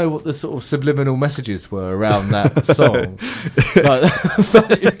really know what the sort of subliminal messages were around that song.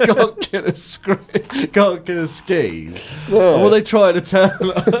 Like, you can't kill a can't kill a scheme. What are they trying to tell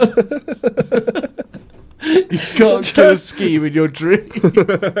us? You can't kill a scheme in your dream.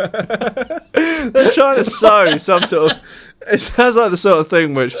 They're trying to sow some sort of. It sounds like the sort of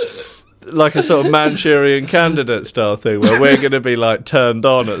thing which, like a sort of Manchurian Candidate style thing, where we're going to be like turned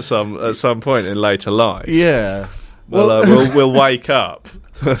on at some point in later life. Yeah. We'll wake up.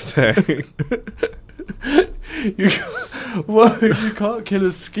 Sort of thing. You can't kill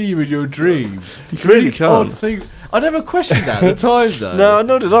a scheme in your dream. You really can't. Odd thing. I never questioned that at the time, though. No,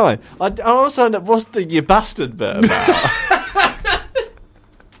 nor did I. I also know what's the "you bastard" bit about.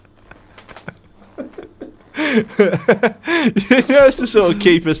 It's to sort of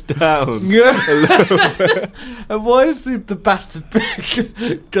keep us down. And why does the bastard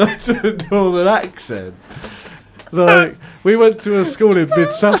pig go to a northern accent? Like, we went to a school in mid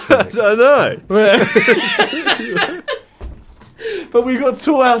Sussex. I know. But we got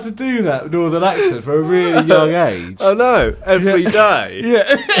taught how to do that northern accent from a really young age. I know. Every day. Yeah.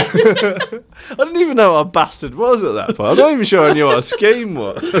 I didn't even know what a bastard was at that point. I'm not even sure I knew what a scheme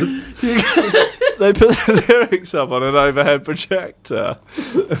was. They put the lyrics up on an overhead projector.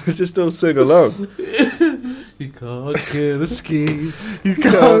 We just all sing along. You can't kill a scheme. You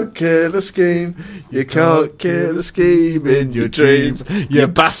Can't kill a scheme. You can't kill a scheme in your dreams. You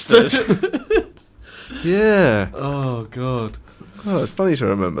bastard. Yeah. Oh, God. Oh, it's funny to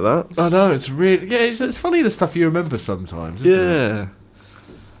remember that. I know, it's really... Yeah, it's funny the stuff you remember sometimes, isn't it?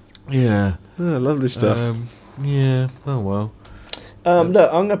 Yeah. Yeah. Oh, lovely stuff. Yeah. Oh, well.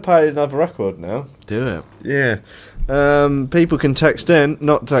 Look, I'm going to play another record now. Do it. Yeah. People can text in,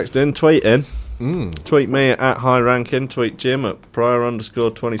 not text in, tweet in. Tweet me at high ranking, tweet Jim at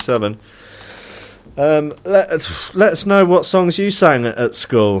prior_27. Let us know what songs you sang at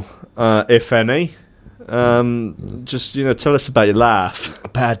school, if any. Just, tell us about your life.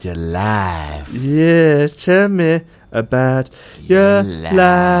 About your life. Yeah, tell me about your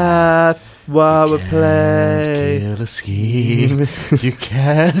life while we play. Kill a scheme. You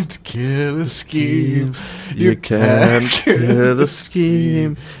can't kill a scheme. You can't kill a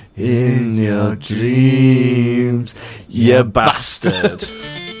scheme in your dreams, you bastard.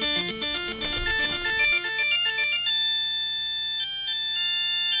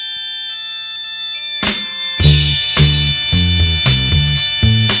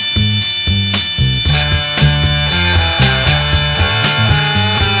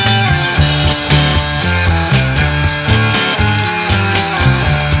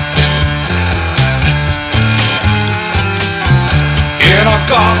 In a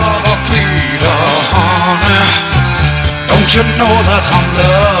garden of fleet, honey, don't you know that I'm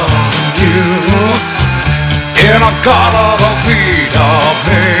loving you? In a garden of fleet,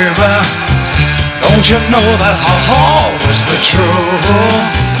 baby, don't you know that I'll always be true?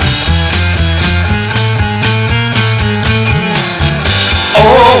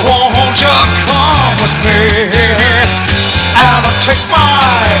 Oh, won't you come with me and take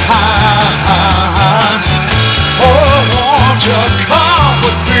my hand? Oh, won't you come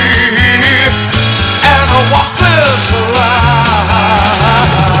with me and walk this line?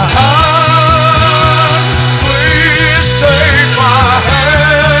 Please take my hand.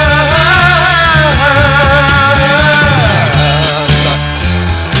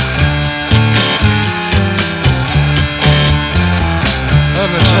 Let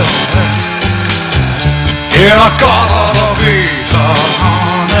me tell you that. In a garden of Eden,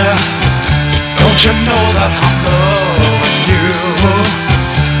 honey, don't you know that I'm loving you?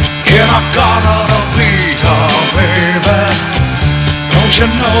 In a garden of Eden, baby, don't you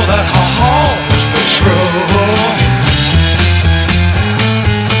know that I'll always be true?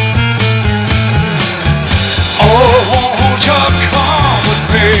 Oh, won't you come with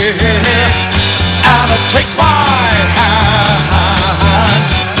me and take my hand?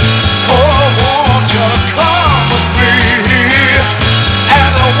 Oh, won't you come with me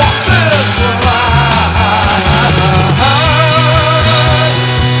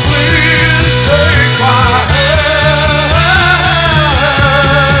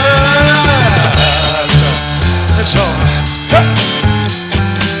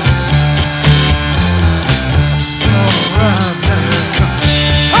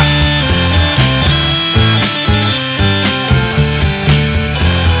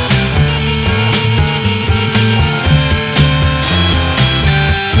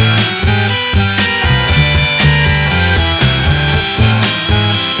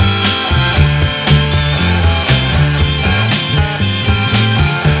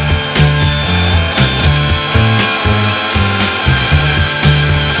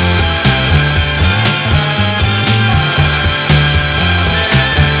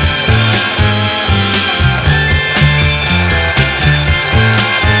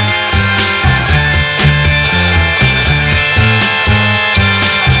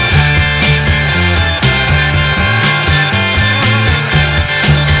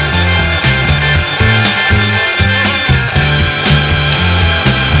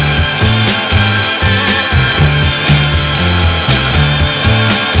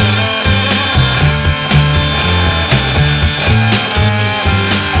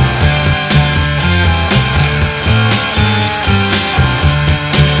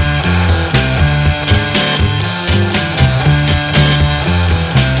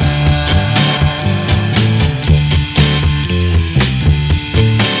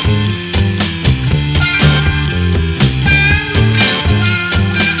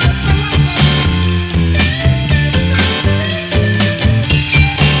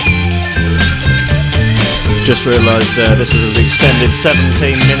Just realised this is an extended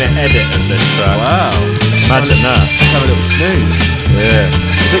 17-minute edit of this track. Wow. Imagine that. Let's have a little snooze. Yeah.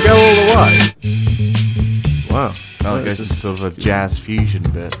 Does it go all the way? Wow. Oh, it goes to sort of a jazz fusion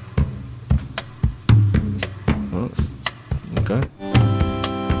bit. Okay.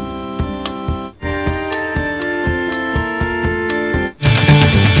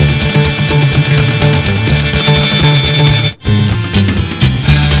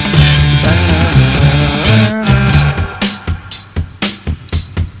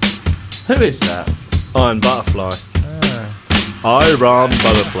 Who is that? Iron Butterfly. Iron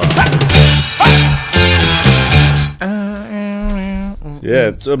Butterfly.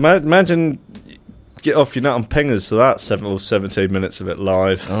 Yeah, so imagine get off your nut on pingers to that 17 minutes of it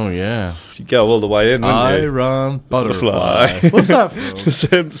live. Oh, yeah. You go all the way in, wouldn't you? Iron Butterfly. What's that from? The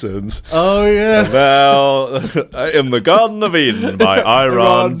Simpsons. Oh, yeah. Well, in the Garden of Eden by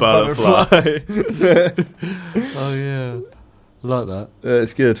Iron Butterfly. Oh, yeah. Like that.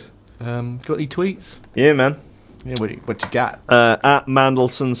 It's good. Got any tweets? Yeah, man. Yeah, what you got? At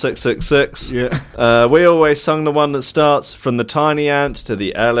Mandelson666. Yeah. We always sung the one that starts from the tiny ant to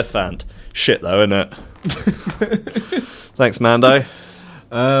the elephant. Shit, though, innit? Thanks, Mando.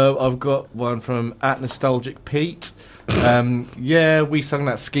 I've got one from at Nostalgic Pete. Yeah, we sung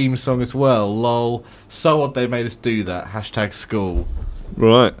that Scheme song as well. Lol. So odd they made us do that. Hashtag school.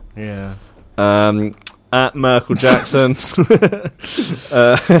 Right. Yeah. At Merkel Jackson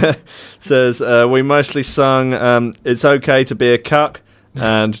says, we mostly sung It's Okay to Be a Cuck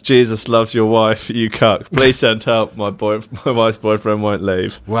and Jesus Loves Your Wife, You Cuck. Please send help, my wife's boyfriend won't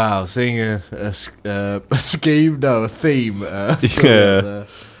leave. Wow, seeing a scheme, no, a theme. Yeah.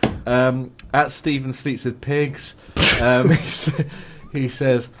 At Stephen Sleeps with Pigs, he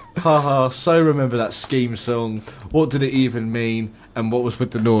says, haha, so remember that Scheme song. What did it even mean? And what was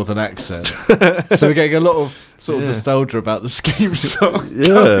with the northern accent? So we're getting a lot of sort of nostalgia about the Scheme song.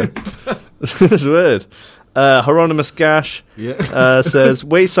 Yeah. It's weird. Hieronymus Gash says,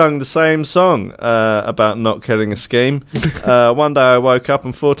 we sung the same song about not killing a scheme. One day I woke up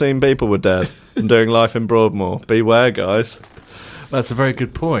and 14 people were dead. I'm doing life in Broadmoor. Beware, guys. That's a very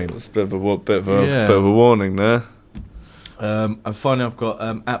good point. It's a bit of a warning there. And finally I've got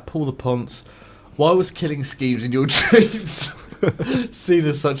at Paul the Ponce, why was killing schemes in your dreams seen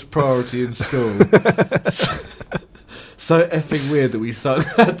as such priority in school? So effing weird that we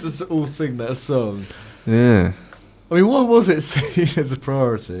had to all sing that song. Yeah. I mean, why was it seen as a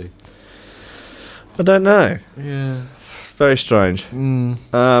priority? I don't know. Yeah. Very strange.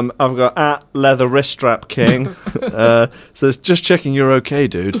 I've got at Leather Wrist Strap King. Says, just checking you're okay,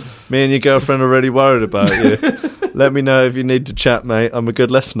 dude. Me and your girlfriend are really worried about you. Let me know if you need to chat, mate. I'm a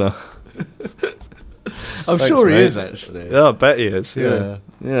good listener. I'm Thanks, sure he mate. is, actually. Yeah, I bet he is. Yeah.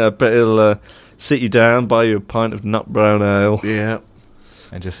 I bet he'll sit you down, buy you a pint of nut brown ale. Yeah.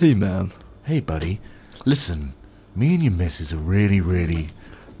 And just, Hey, man. hey, buddy, listen, me and your missus are really, really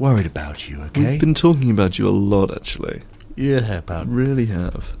worried about you, okay? We've been talking about you a lot, actually. Yeah, about, Really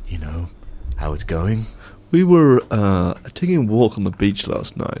have. you know, how it's going. We were taking a walk on the beach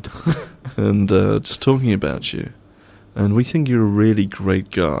last night and just talking about you. And we think you're a really great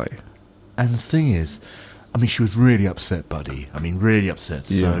guy. And the thing is, I mean, she was really upset, buddy. I mean, really upset.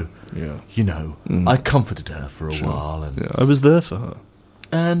 So, you know, I comforted her for a while. And, I was there for her.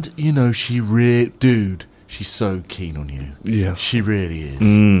 and you know, dude, she's so keen on you. Yeah. She really is.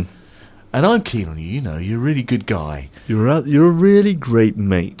 Mm. And I'm keen on you, you know, you're a really good guy. You're a really great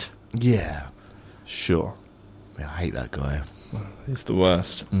mate. Yeah. Sure. I hate that guy. He's the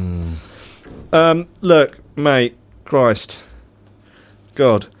worst. Look, mate, Christ.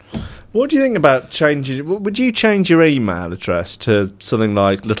 God. What do you think about changing... Would you change your email address to something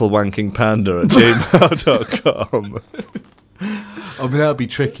like littlewankingpanda@gmail.com? I mean, that would be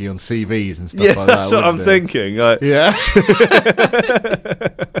tricky on CVs and stuff Yeah, like that. that's what I'm thinking. Like, Yeah.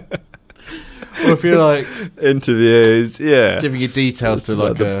 Or if you're like interviews, giving your details to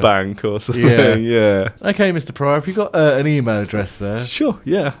like the a bank or something. Yeah. Yeah. Okay, Mr. Pryor, have you got an email address there? Sure,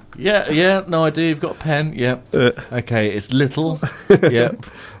 yeah. Yeah, no, I do. You've got a pen? Yep. Okay, it's little. Yep.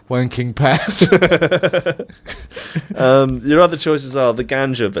 Wanking pad. Your other choices are the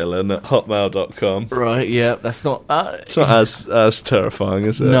ganja villain at hotmail.com. Right, yeah, that's not... It's not as terrifying,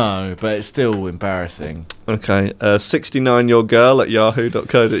 is it? No, but it's still embarrassing. Okay, 69yourgirl at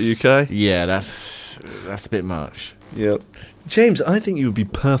yahoo.co.uk. Yeah, that's a bit much. Yep. James, I think you would be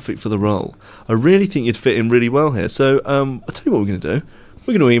perfect for the role. I really think you'd fit in really well here. So, I'll tell you what we're going to do.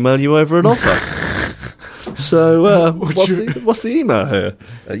 We're going to email you over an offer. So, what's the email here?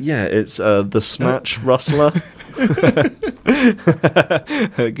 It's the Snatch Rustler at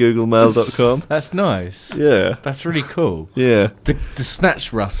googlemail.com. That's nice. Yeah. That's really cool. Yeah. The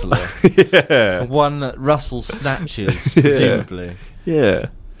snatch rustler. Yeah. One that rustles snatches, presumably. Yeah.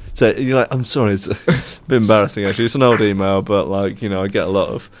 So you're like, I'm sorry, it's a bit embarrassing actually. It's an old email, but like, I get a lot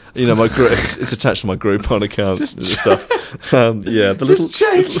of, my group. It's attached to my Groupon account and stuff. Yeah, the Just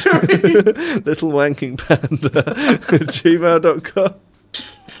change your little wanking panda at gmail.com.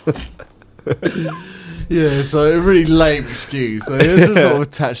 Yeah, so a really lame excuse. So it's sort of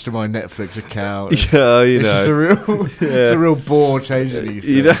attached to my Netflix account. Yeah, It's just a real, it's a real bore changing these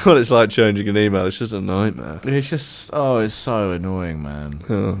things. You know what it's like changing an email? It's just a nightmare. It's just, it's so annoying, man.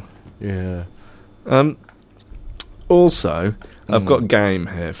 Oh. Yeah. Also, I've got a game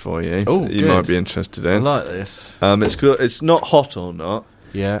here for you Oh, that you good. might be interested I in. like this. It's good. It's not hot or not.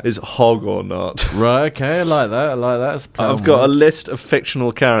 Yeah. It's hog or not. Right, okay, I like that. It's I've got a list of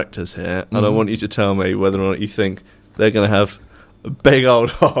fictional characters here, and I want you to tell me whether or not you think they're going to have a big old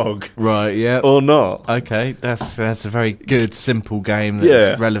hog Right, yeah. or not. Okay, that's a very good, simple game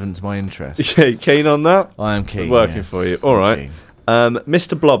that's relevant to my interest. Yeah, you keen on that? I am keen. Working yeah. for you. All I'm right. keen.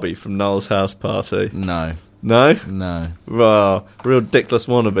 Mr. Blobby from Noel's House Party. No. No? No. Well, real dickless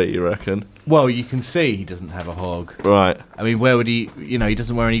wannabe, you reckon? Well, you can see he doesn't have a hog. Right. I mean, where would he? He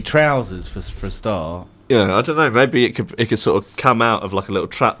doesn't wear any trousers for a start. Yeah, I don't know. Maybe it could sort of come out of like a little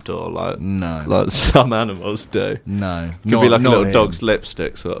trapdoor, like some animals do. No. Could be like a little him. dog's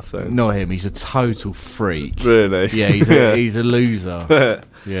lipstick sort of thing. Not him. He's a total freak. Really? Yeah, he's a loser.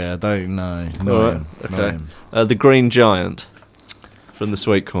 Yeah, don't know. Not All him. right. Not Okay. him. The Green Giant from the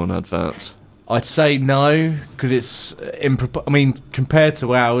Sweet Corn adverts. I'd say no because it's compared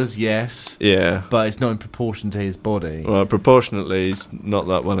to ours, yes, Yeah. but it's not in proportion to his body. Well, proportionately, he's not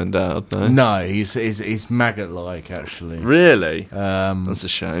that well endowed, no. No, he's maggot-like actually. Really? Um, That's a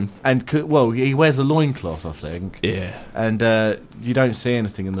shame. and he wears a loincloth, I think. Yeah. And you don't see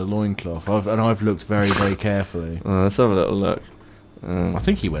anything in the loincloth. I've looked very, very carefully. Let's have a little look. I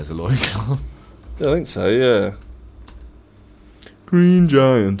think he wears a loincloth. I think so, yeah. Green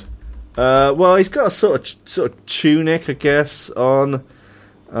Giant. Well, he's got a sort of tunic, I guess, on.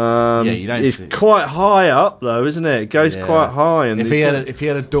 Yeah, you don't It's see- quite high up, though, isn't it? It goes Yeah. quite high, and If he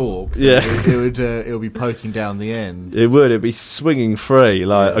had a dog, Yeah. it would be poking down the end. it would. It'd be swinging free,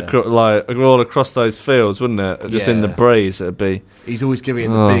 like Yeah. all across those fields, wouldn't it? Just in the Yeah. breeze, it'd be. He's always giving it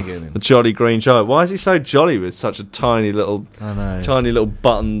the Oh, big in. the jolly green giant. Why is he so jolly with such a tiny little I know.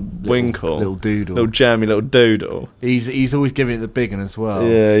 button winkle, little doodle. little jammy little doodle? He's always giving it the big one as well.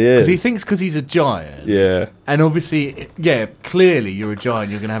 Yeah, yeah. Because he thinks because he's a giant. Yeah. And obviously, clearly you're a giant.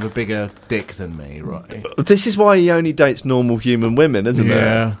 You're going to have a bigger dick than me, right? This is why he only dates normal human women, isn't it?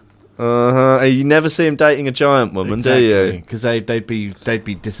 Yeah. You never see him dating a giant woman, do you? Because they'd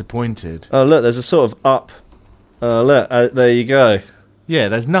be disappointed. Oh, look, there's a sort of up. Look, there you go. Yeah,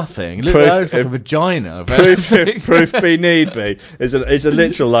 there's nothing. Look, Proof that looks like if- a vagina. Proof be need be. It's a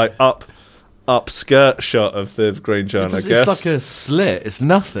literal like up skirt shot of the green giant, I guess. It's like a slit. It's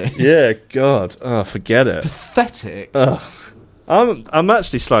nothing. Yeah, God. Oh, forget it. Pathetic. I'm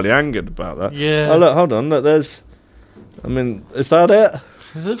actually slightly angered about that. Yeah. Oh, look, hold on. Look, is that it?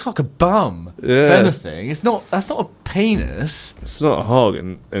 It looks like a bum. Yeah. If anything, that's not a penis. It's not a hog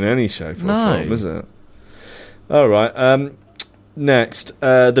in any shape or No. form, is it? All right. Next,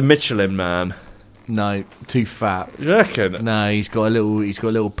 the Michelin Man. No, too fat. You reckon? No, he's got a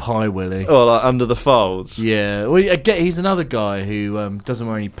little pie willy. Oh, like under the folds. Yeah, well, again, he's another guy who doesn't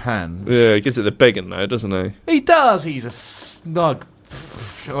wear any pants. Yeah, he gives it the big one though, doesn't he? He does. He's a snug.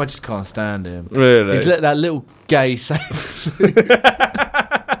 I just can't stand him. Really? He's that little gay sex.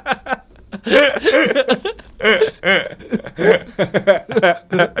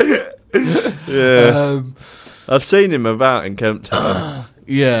 Yeah. I've seen him about in Kemp Town.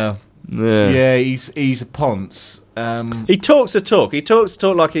 Yeah, Yeah. he's a ponce. He talks the talk. He talks the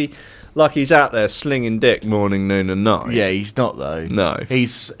talk like he's out there slinging dick morning, noon, and night. Yeah, he's not though. No.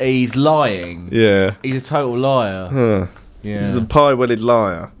 He's lying. Yeah. He's a total liar. Huh. Yeah. He's a pie-witted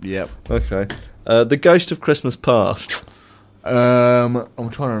liar. Yep. Okay. The Ghost of Christmas Past. I'm trying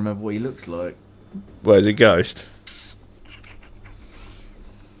to remember what he looks like. Where's a ghost?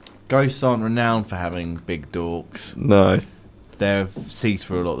 Ghosts aren't renowned for having big dorks. No. They're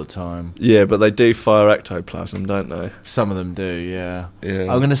see-through a lot of the time. Yeah, but they do fire ectoplasm, don't they? Some of them do, yeah.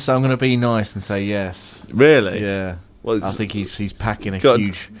 Yeah. I'm gonna be nice and say yes. Really? Yeah. Well, I think he's packing a got-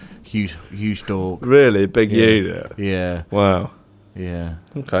 huge dork. Really? A big Yeah. unit? Yeah. Wow. Yeah.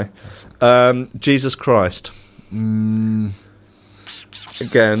 Okay. Jesus Christ.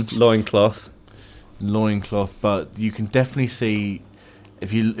 Again, loincloth. Loincloth, but you can definitely see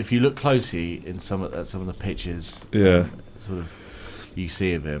if you look closely in some of the pictures, Yeah. sort of you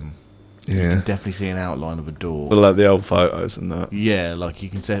see of him, Yeah. definitely see an outline of a dork. Well, like the old photos and that. Yeah, like you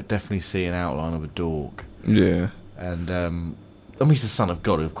can definitely see an outline of a dork. Yeah. And I mean, he's the son of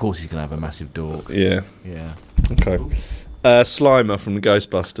God. Of course, he's gonna have a massive dork. Yeah. Yeah. Okay. Slimer from the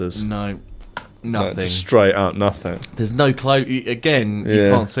Ghostbusters. No, No, nothing. just straight out nothing. There's no again, you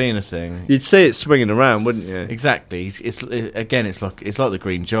Yeah. can't see anything. You'd see it swinging around, wouldn't you? Exactly. It's like the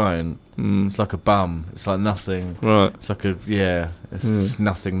Green Giant. Mm. It's like a bum. It's like nothing. Right. It's like It's just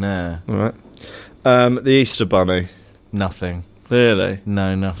nothing there. All right. The Easter Bunny. Nothing. Really?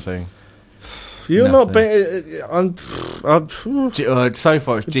 No, nothing. You're not Nothing. being. I'm. So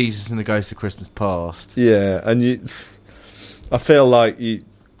far, it's Jesus and the Ghost of Christmas Past. Yeah, and you. I feel like you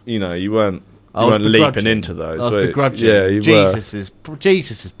weren't. I You was weren't leaping begrudging. into those. I was were you? begrudging. Yeah, you Jesus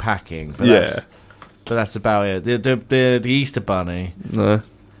is packing. But Yeah. that's about it. The Easter Bunny. were. No.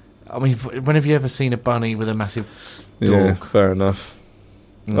 I mean, when have you ever seen a bunny with a massive Yeah, dog? fair enough.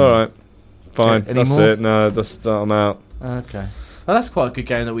 Mm. All right. Fine. Any That's more? it. No, I'm out. Okay. Well, that's quite a good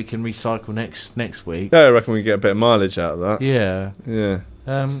game that we can recycle next week. Yeah, I reckon we get a bit of mileage out of that. Yeah. Yeah.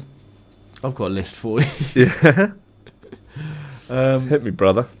 I've got a list for you. Yeah. Um, Hit me,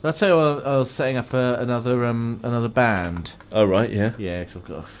 brother. I'll tell you, I was setting up another band. Oh, right, yeah. Yeah, because I've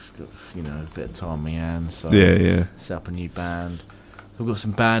got a bit of time on my hands. So Yeah. set up a new band. I've got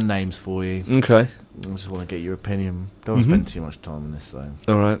some band names for you. Okay. I just want to get your opinion. Don't want to spend too much time on this though.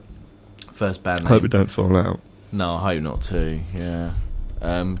 All right. First band name. Hope we don't fall out. No, I hope not too. Yeah.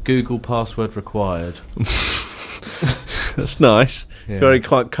 Google password required. That's nice. Yeah. Very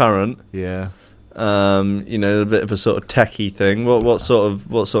quite current. Yeah. A bit of a sort of techie thing. What sort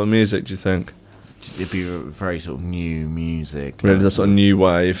of music do you think? It'd be very sort of new music. Really, that sort of new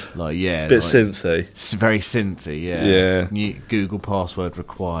wave. Like yeah, Bit like, synthy. It's very synthy. Yeah. Yeah. New Google password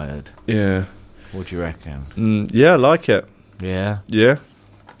required. Yeah. What do you reckon? Yeah, I like it. Yeah. Yeah.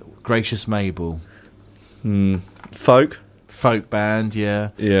 Gracious Mabel. Folk. Folk band. Yeah.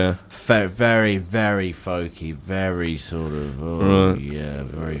 Yeah. Very, very folky. Very sort of. Right. Yeah.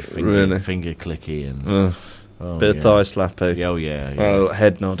 Very Really? finger clicky and. Bit of thigh slappy. Oh yeah. Oh,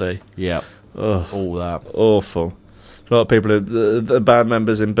 head noddy. Yeah. Ugh. All that. Awful. A lot of people, the band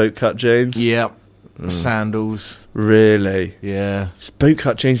members in bootcut jeans. Yep. Sandals. Really? Yeah. It's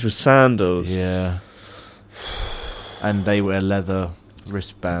bootcut jeans with sandals. Yeah. And they wear leather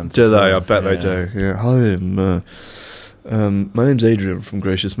wristbands. Do as they? well. I bet they do. Yeah. Hi, my name's Adrian from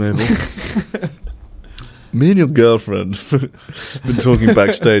Gracious Mabel. Me and your girlfriend been talking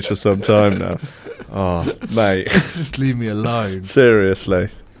backstage for some time now. Oh, mate. Just leave me alone. Seriously.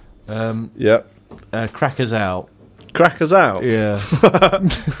 Yep. Crackers out. Crackers out? Yeah.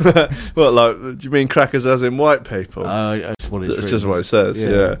 What, like, do you mean crackers as in white people? That's what it's That's just what it says, Yeah.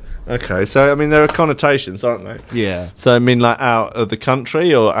 yeah. Okay, so, I mean, there are connotations, aren't they? Yeah. So, I mean, like, out of the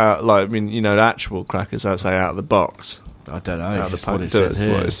country or out, like, I mean, actual crackers, I'd say out of the box. I don't know. Out of It's the what pack. it says That's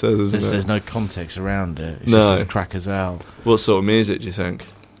here. what it says, isn't it? There's no context around it. It No. just says crackers out. What sort of music do you think?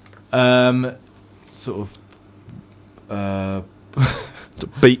 Sort of.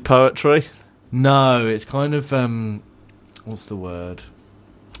 Beat poetry? No, it's kind of what's the word?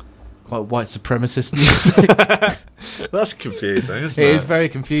 Quite white supremacist music. That's confusing, isn't It it? is very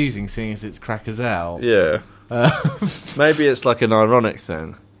confusing, seeing as it's crackers out. Yeah. Maybe it's like an ironic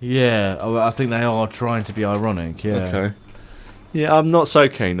thing. Yeah, I think they are trying to be ironic. Yeah. Okay. Yeah, I'm not so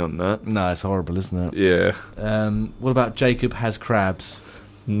keen on that. No, it's horrible, isn't it? Yeah. What about Jacob has crabs?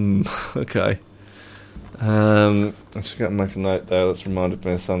 Okay. I just got to make a note there. That's reminded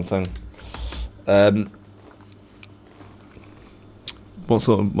me of something. What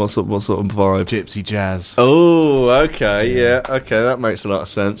sort of vibe? Gypsy jazz. Oh, okay, yeah, okay, that makes a lot of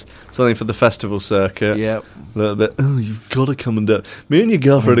sense. Something for the festival circuit. Yep. A little bit. Oh, you've got to come and do. Me and your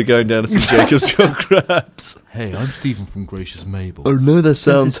girlfriend are going down to some Jacob's Got Crabs. Hey, I'm Stephen from Gracious Mabel. Oh no, their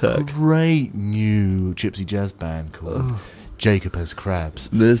sound There's this tech. great new gypsy jazz band called Jacob has crabs.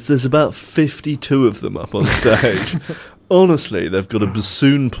 There's about 52 of them up on stage. Honestly, they've got a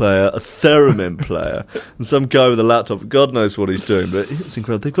bassoon player, a theremin player, and some guy with a laptop. God knows what he's doing, but it's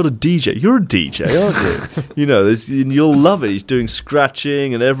incredible. They've got a DJ. You're a DJ, aren't you? You'll love it. He's doing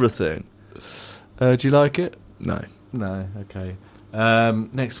scratching and everything. Do you like it? No. No. Okay.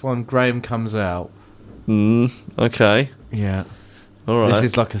 Next one, Graham Comes Out. Okay. Yeah. All right.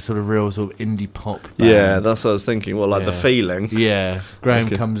 This is like a sort of real sort of indie pop band. Yeah, that's what I was thinking. Well, like the Yeah. feeling. Yeah. Graham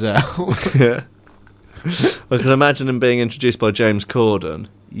Okay. Comes Out. Yeah. I can imagine him being introduced by James Corden.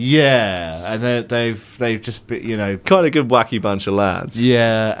 Yeah, and they've just been, Kind of good wacky bunch of lads.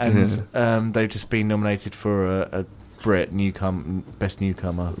 yeah, and they've just been nominated for Brit best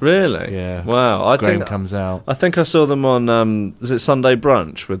newcomer. Really? Yeah. Wow. I Graham think comes out. I think I saw them on. Is it Sunday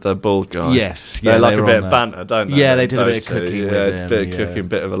Brunch with their bald guy? Yes. They Yeah, like they a were bit on of that. banter, don't they? Yeah, they did a Those bit of two. cooking Yeah, with a them, bit of yeah. cooking,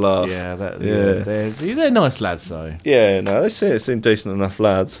 bit of a laugh. Yeah, Yeah. they're nice lads though. Yeah, no, they seem decent enough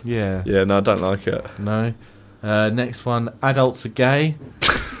lads. Yeah. Yeah, no, I don't like it. No. Next one, adults are gay.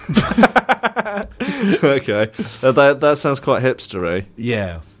 Okay, that sounds quite hipstery.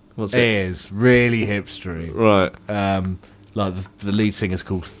 Yeah. What's It it? is really hipstery. Right, Like the lead singer's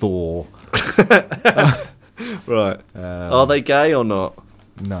called Thor. right. Are they gay or not?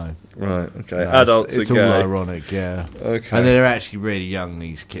 No. Right, okay. No, Adults it's are gay. all ironic, yeah. Okay. And they're actually really young,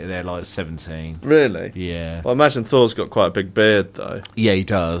 these kids. They're like 17. Really? Yeah. Well, I imagine Thor's got quite a big beard, though. Yeah, he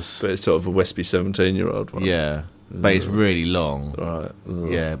does. But it's sort of a wispy 17-year-old one. Yeah. But it's really long. Right.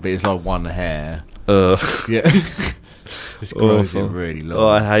 Ugh. Yeah, but it's like one hair. Ugh. Yeah. It's grows Awful. it really long. Oh,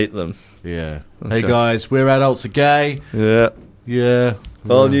 I hate them. Yeah. Okay. Hey guys, we're adults are gay. Yeah. Yeah.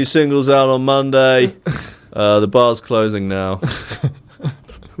 All new singles out on Monday. The bar's closing now.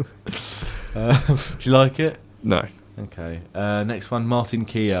 Do you like it? No. Okay. Next one, Martin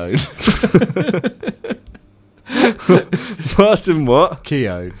Keown. Martin what?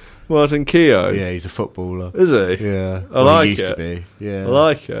 Keown. Martin Keown? Yeah, he's a footballer. Is he? Yeah. I like he used it. to be. Yeah. I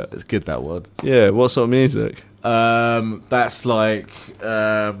like it. It's good, that one. Yeah, what sort of music? That's like It's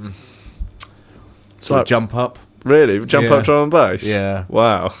sort like, of jump up. really? Jump Yeah. up drum and bass? Yeah.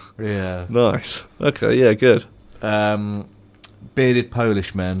 Wow. Yeah. Nice. Okay, yeah, good. Bearded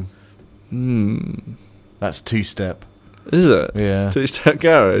Polish men. Hmm. That's two step. Is it? Yeah. Two-step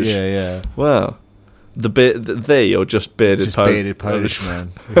garage? Yeah, yeah. Wow. The or just bearded Just bearded Polish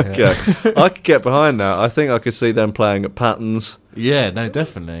men. Okay. I could get behind that. I think I could see them playing at Patton's. Yeah, no,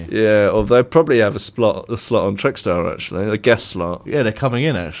 definitely. Yeah, or they probably have a slot on Trickstar, actually, a guest slot. Yeah, they're coming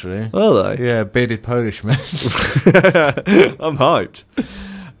in actually. Are they? Yeah, bearded Polish men. I'm hyped.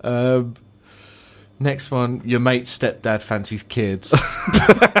 Next one, your mate's stepdad fancies kids.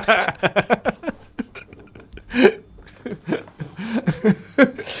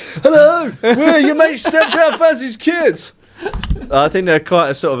 Hello, we're your mate's stepdad fancies kids. I think they're quite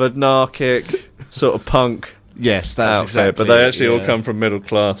a sort of anarchic, sort of punk Yes, that's outfit, exactly. but they actually it, all yeah. come from middle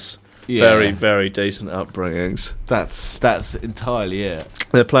class, Yeah. very, very decent upbringings. That's entirely it.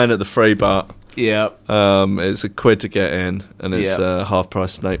 They're playing at the Free Bar. Yeah. It's £1 to get in, and it's Yeah. half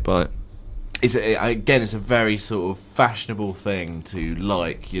price snake bite. It's a very sort of fashionable thing to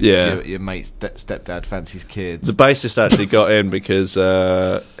like. Yeah. Your mate's stepdad fancies kids. The bassist actually got in because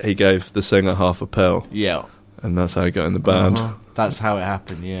he gave the singer half a pill, yeah. and that's how he got in the band. Uh-huh. That's how it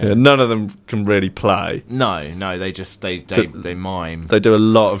happened. Yeah. Yeah, none of them can really play. No, they just they mime. They do a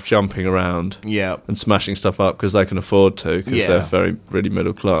lot of jumping around Yeah. and smashing stuff up because they can afford to, because Yeah. they're really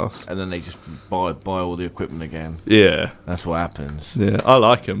middle class. And then they just buy all the equipment again. Yeah, That's what happens. yeah, I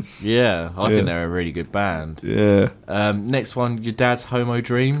like them. Yeah, I Yeah. think they're a really good band. Yeah, Next one, your dad's homo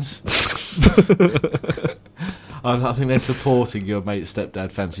dreams. I think they're supporting your mate's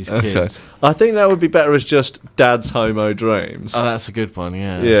stepdad fancies okay. kids. I think that would be better as just Dad's homo dreams. Oh, that's a good one.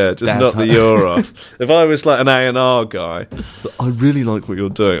 Yeah. Yeah, just Dad's not the you're off. If I was like an A&R guy, I really like what you're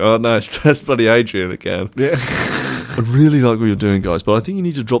doing. Oh no, it's bloody Adrian again. Yeah. I really like what you're doing, guys, but I think you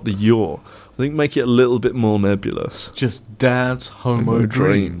need to drop the you're. I think make it a little bit more nebulous. Just dad's homo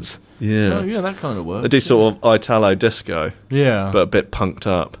dreams. Yeah. Oh, yeah, that kind of works. They do sort of Italo disco, Yeah. but a bit punked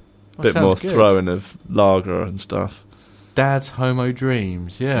up. That Bit more sounds good. throwing of lager and stuff. Dad's homo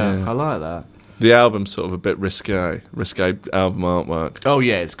dreams. Yeah, Yeah. I like that. The album's sort of a bit risque album artwork. Oh,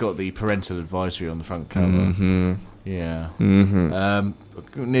 yeah, it's got the parental advisory on the front cover. Mm-hmm. Yeah.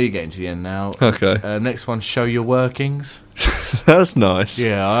 Mm-hmm. Nearly getting to the end now. Okay. Next one, show your workings. That's nice.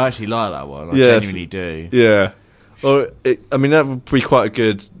 Yeah, I actually like that one. I Yes. genuinely do. Yeah. Or, I mean, that would be quite a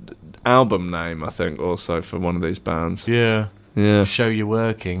good album name, I think, also, for one of these bands. Yeah. Yeah. Show your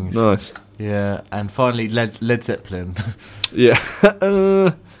workings. Nice. Yeah. And finally, Led Zeppelin. Yeah.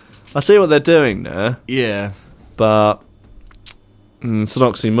 I see what they're doing there, yeah. but it's an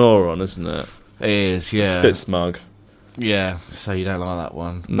oxymoron, isn't it? It is, yeah. It's a bit smug. Yeah, so you don't like that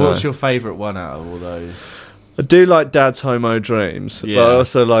one. No. What's your favourite one out of all those? I do like Dad's homo dreams, Yeah. but I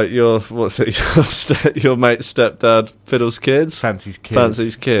also like your your mate's stepdad fiddles kids, Fancy's Kids.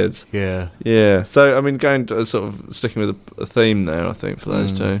 fancies kids. Yeah. Yeah, so I mean, going to sort of sticking with a theme there, I think, for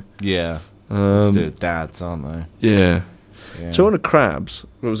those two. Yeah. To do Yeah. with dads, aren't they? Yeah. Yeah. So on the crabs,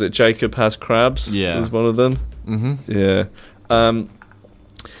 what was it? Jacob has crabs. Yeah. Was one of them. Mm-hmm. Yeah.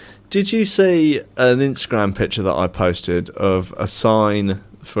 Did you see an Instagram picture that I posted of a sign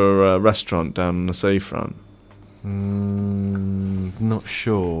for a restaurant down on the seafront? Not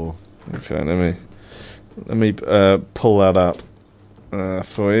sure. Okay, let me Let me pull that up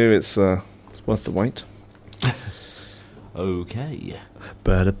for you. It's worth the wait. Okay.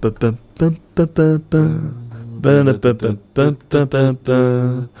 Oh,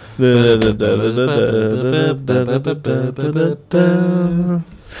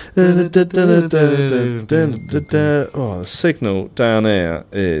 the signal down here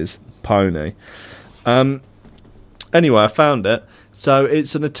is pony. Anyway, I found it. So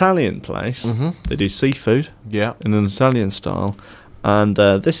it's an Italian place. They do seafood Yeah. in an Italian style, and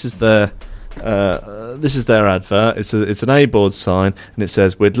this is their advert. It's an A-board sign, and it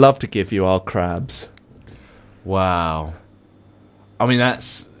says, "We'd love to give you our crabs." Wow. I mean,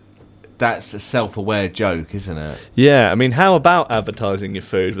 that's a self-aware joke, isn't it? Yeah, I mean, how about advertising your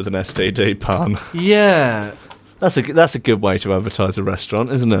food with an STD pun? Yeah. That's a good way to advertise a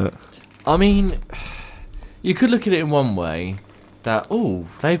restaurant, isn't it? I mean, you could look at it in one way, that,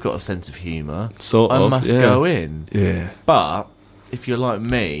 they've got a sense of humour. Sort I of, must yeah. go in. Yeah. But if you're like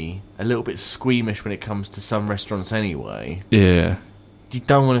me, a little bit squeamish when it comes to some restaurants anyway, Yeah. you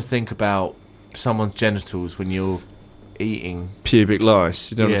don't want to think about someone's genitals when you're eating. Pubic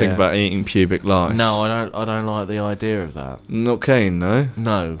lice. You don't Yeah. think about eating pubic lice. No, I don't like the idea of that. Not keen, no?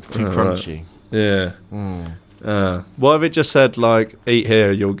 No, too Oh, crunchy. Yeah. Mm. What if it just said, like, eat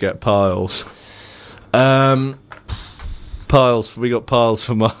here, you'll get piles? Piles. We got piles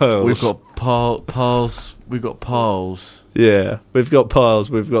for miles. We've got piles. We've got piles. Yeah, we've got piles.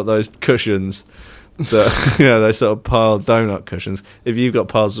 We've got those cushions. That, they sort of pile donut cushions. If you've got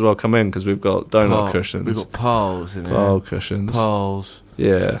piles as well, come in, because we've got donut cushions. We've got piles in there. Pile cushions. Piles.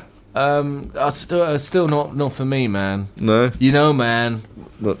 Yeah. Still not for me, man. No? You know, man.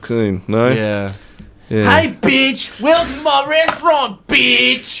 Not keen. No? Yeah. Yeah. Hey, bitch! Welcome to my restaurant,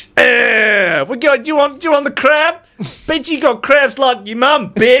 bitch! Yeah, we got. Do you want the crab? Bitch, you got crabs like your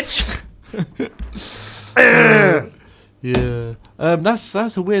mum, bitch. Yeah.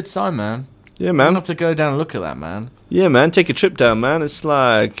 That's a weird sign, man. Yeah, I'm man. gonna have to go down and look at that, man. Yeah, man. Take a trip down, man. It's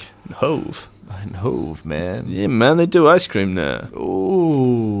like Hove. Hove, man. Yeah, man. They do ice cream now.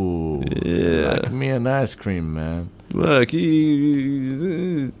 Ooh. Yeah. Like me an ice cream, man. Look,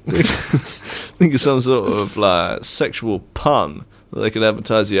 you think of some sort of like sexual pun that they could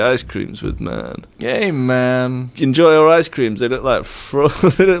advertise the ice creams with, man. Hey, man. Enjoy our ice creams. They look like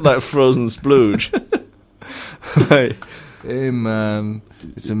they look like frozen splooge. Hey, Hey, man.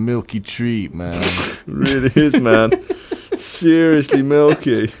 It's a milky treat, man. really is, man. Seriously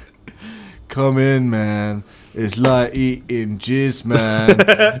milky. Come in, man. It's like eating jizz,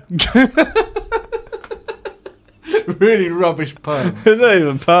 man. Really rubbish pun. They're not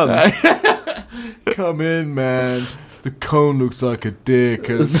even puns. Come in, man. The cone looks like a dick,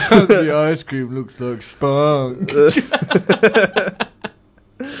 and the ice cream looks like spunk.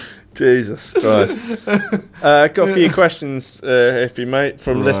 Jesus Christ. Got a few questions, if you mate,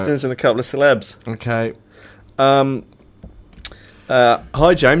 from Right. listeners and a couple of celebs. Okay.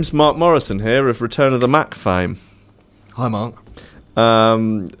 Hi James, Mark Morrison here of Return of the Mac fame. Hi, Mark. A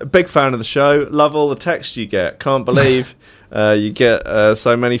big fan of the show. Love all the texts you get. Can't believe you get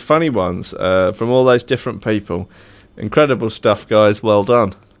so many funny ones from all those different people. Incredible stuff, guys. Well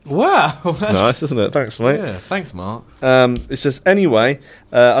done. Wow. It's nice, isn't it? Thanks, mate. Yeah, thanks, Mark. It says, anyway,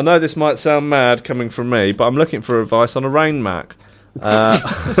 I know this might sound mad coming from me, but I'm looking for advice on a Rain Mac. I've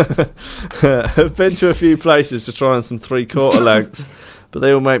been to a few places to try on some 3/4 lengths, but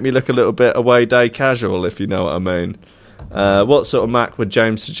they all make me look a little bit away day casual, if you know what I mean. What sort of Mac would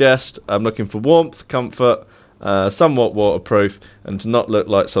James suggest? I'm looking for warmth, comfort, somewhat waterproof, and to not look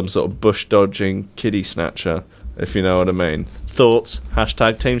like some sort of bush dodging kiddie snatcher, if you know what I mean. Thoughts?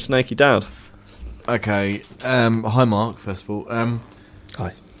 Hashtag Team Snaky Dad. Okay. Hi, Mark, first of all.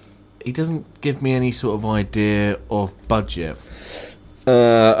 Hi. He doesn't give me any sort of idea of budget.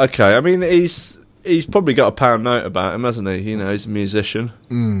 Okay, I mean he's probably got a pound note about him, hasn't he? You know, he's a musician.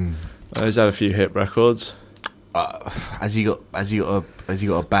 He's had a few hit records. Has he got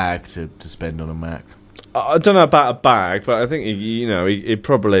a bag to spend on a Mac? I don't know about a bag, but I think he'd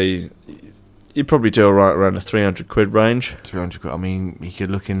probably do all right around the £300 range. 300 quid. I mean, he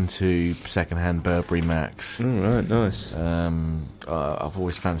could look into second-hand Burberry Macs. Right, nice. I've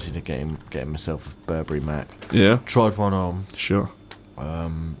always fancied getting myself a Burberry Mac. Yeah, Tried one on. sure.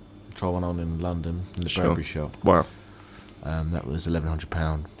 Tried one on in London in the Sure. Burberry shop. Wow. That was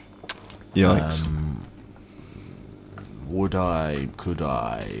 £1,100. Yikes. Could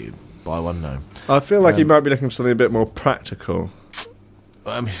I buy one? No. I feel like he might be looking for something a bit more practical.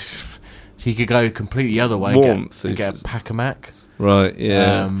 He could go completely the other way Warmth, and get a Pack-a-Mac. Right,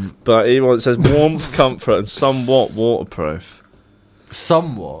 yeah. But he says warmth, comfort, and somewhat waterproof.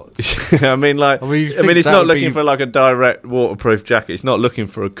 Somewhat. I mean, like, I mean, you'd I mean, think he's that not would looking be- for like a direct waterproof jacket. He's not looking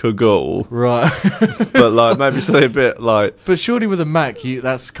for a Kagul, Right. but like maybe something a bit like. But surely with a Mac,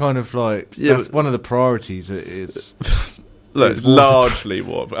 that's kind of like Yeah, that's one of the priorities. It's Look, It's it's water- largely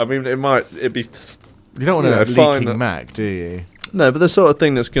waterproof. I mean, it'd be you don't want You a know, fine leaking that- Mac, do you? no, but the sort of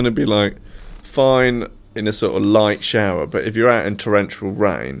thing that's going to be like fine in a sort of light shower. But if you're out in torrential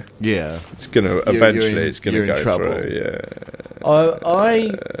rain, Yeah. it's going to You're eventually in- it's going you're to in go trouble. through. Yeah.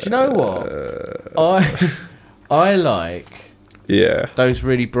 Do you know what? I like Yeah. those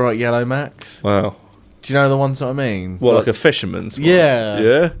really bright yellow Macs. Wow. Do you know the ones that I mean? What, like a fisherman's one? Yeah.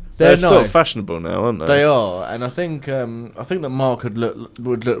 Yeah. They're Sort of nice. fashionable now, aren't they? They are, and I think that Mark would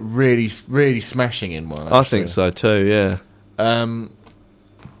look really smashing in one. I think so too. Yeah.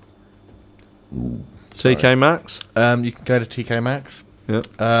 TK Maxx. You can go to TK Maxx. Yep.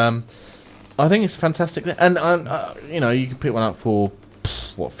 I think it's fantastic, and you know, you can pick one up for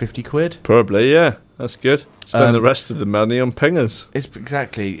what, 50 quid. Probably. Yeah. That's good. Spend the Um, rest of the money on pingers. It's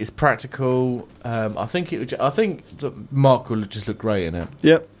practical. I think that Mark will just look great in it.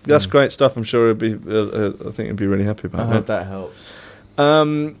 Yep. That's great stuff. I'm sure I think he'd be really happy I about hope that. that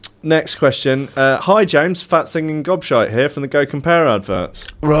helps. Next question. Hi, James. Fat Singing Gobshite here from the Go Compare adverts.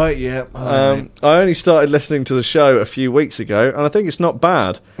 Right, yeah. I only started listening to the show a few weeks ago, and I think it's not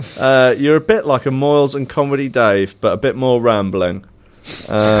bad. You're a bit like a Moyles and Comedy Dave, but a bit more rambling.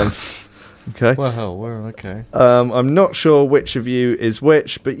 Okay. Well, okay. I'm not sure which of you is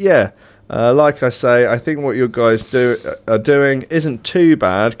which, but yeah. Like I say, I think what you guys are doing isn't too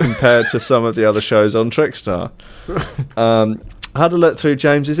bad compared to some of the other shows on Trickstar. I had a look through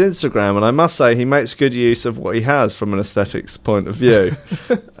James's Instagram, and I must say he makes good use of what he has from an aesthetics point of view.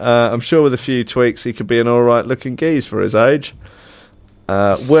 I'm sure with a few tweaks he could be an alright looking geese for his age.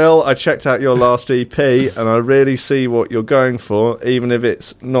 Will, I checked out your last EP, and I really see what you're going for, even if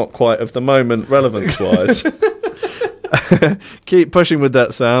it's not quite of the moment relevance-wise. Keep pushing with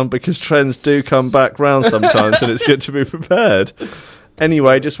that sound, because trends do come back round sometimes, and it's good to be prepared.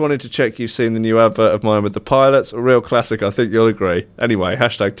 Anyway, just wanted to check you've seen the new advert of mine with the pilots. A real classic, I think you'll agree. Anyway,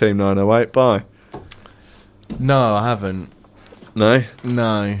 hashtag Team 908, bye. No, I haven't. No?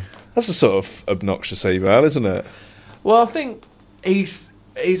 No. That's a sort of obnoxious email, isn't it? Well, I think it's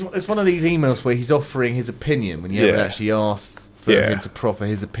one of these emails where he's offering his opinion when you haven't Yeah. actually asked for Yeah. him to proffer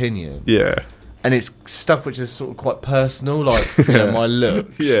his opinion. Yeah. And it's stuff which is sort of quite personal, like, you know, my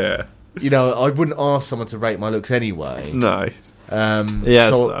looks. Yeah. You know, I wouldn't ask someone to rate my looks anyway. No. He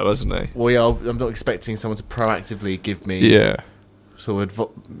has, so, though, hasn't he? Well, yeah, I'm not expecting someone to proactively give me Yeah. sort of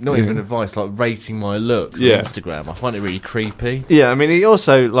not even advice, like rating my looks on Yeah. Instagram. I find it really creepy. Yeah, I mean, he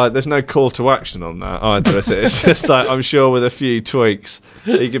also, like, there's no call to action on that either, is it? It's just like, I'm sure with a few tweaks,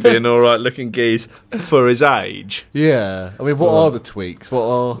 he could be an alright looking geese for his age. Yeah. I mean, what are the tweaks? What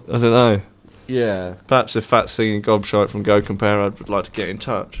are... I don't know. Yeah. Perhaps if Fat Singing Gobshite from Go Compare would like to get in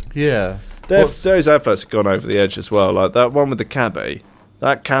touch. Yeah. Those adverts have gone over the edge as well. Like that one with the cabbie.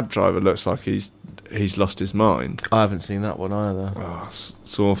 That cab driver looks like he's lost his mind. I haven't seen that one either. Oh,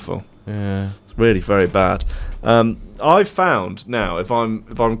 it's awful. Yeah. It's really very bad. I've found now if I'm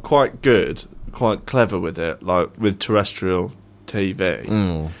quite good, quite clever with it, like with terrestrial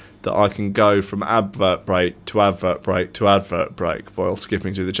TV, that I can go from advert break to advert break to advert break while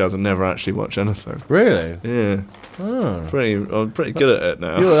skipping through the channels and never actually watch anything. Really? Yeah, Oh. I'm pretty good at it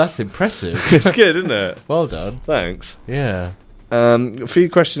now. Yeah, that's impressive. It's good, isn't it? Well done. Thanks. Yeah. A few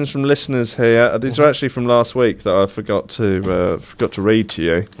questions from listeners here. These are actually from last week that I forgot to read to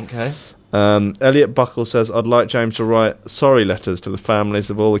you. Okay. Elliot Buckle says, I'd like James to write sorry letters to the families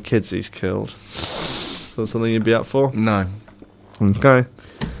of all the kids he's killed. Is that something you'd be up for? No. Okay.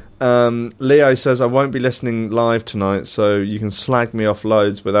 Leo says, I won't be listening live tonight, so you can slag me off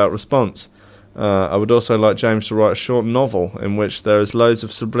loads without response. I would also like James to write a short novel in which there is loads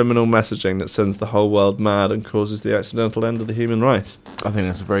of subliminal messaging that sends the whole world mad and causes the accidental end of the human race. I think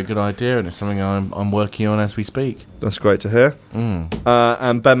that's a very good idea, and it's something I'm working on as we speak. That's great to hear.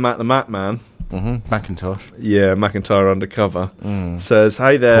 And Ben Mac the Mac Man, Macintosh. yeah, McIntyre Undercover, says,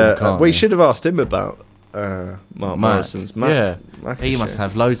 hey there, Paul McCartney. we should have asked him about Mark Morrison's Mac. Yeah. Mac He issue. must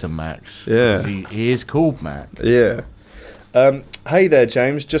have loads of Macs. Yeah. because He is called Mac. Yeah. Hey there,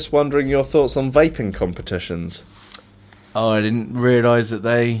 James. Just wondering your thoughts on vaping competitions. Oh, I didn't realise that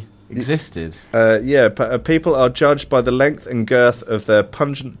they existed. People are judged by the length and girth of their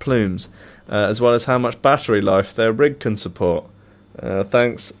pungent plumes, as well as how much battery life their rig can support.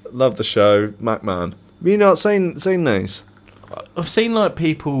 Thanks. Love the show, MacMan. Have you not seen these? I've seen like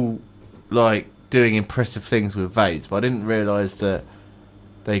people like doing impressive things with vapes, but I didn't realise that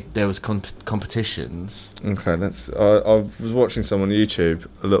there was competitions. Okay, I was watching some on YouTube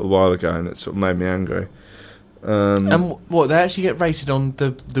a little while ago, and it sort of made me angry. And what, they actually get rated on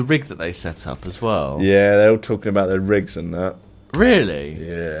the rig that they set up as well? Yeah, they're all talking about their rigs and that. Really?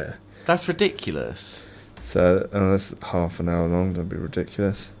 Yeah. That's ridiculous. So that's half an hour long. Don't be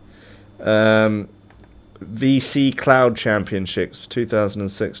ridiculous. VC Cloud Championships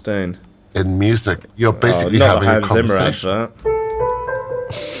 2016. In music, you're basically not having a Hans Zimmer conversation. advert.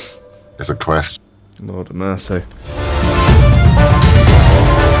 It's a question. Lord of mercy.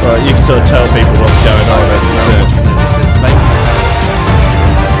 Right, you can sort of tell people what's going on. It says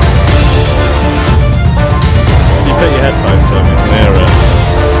If you put your headphones on, you can hear it.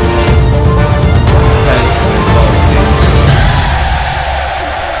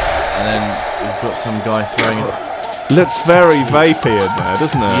 and then we've got some guy throwing it. Looks very vapey in there,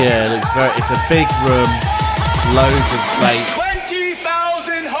 doesn't it? Yeah, it's a big room, loads of vape.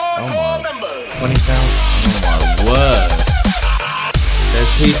 20,000 hardcore members. 20,000? Oh my word.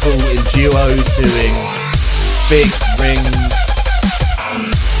 There's people in duos doing big rings.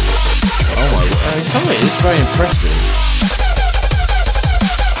 Oh my word. Some of it is very impressive.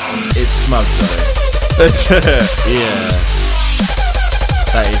 It's smug though. That's it. Yeah.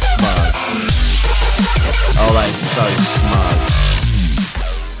 That is smug. Oh, that is so smug.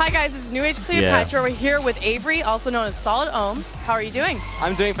 Hi guys, this is New Age Cleopatra. We're here with Avery, also known as Solid Ohms. How are you doing?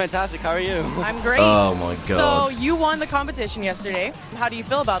 I'm doing fantastic. How are you? I'm great. Oh my god. So you won the competition yesterday. How do you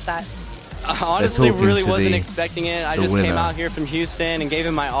feel about that? Honestly, talking really to wasn't the- expecting it. I the just winner. came out here from Houston and gave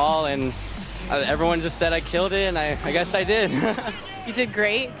it my all, and everyone just said I killed it, and I guess I did. You did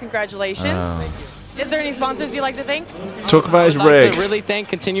great. Congratulations. Oh. Is there any sponsors you'd like to thank? Talk about his I'd like rig. to really thank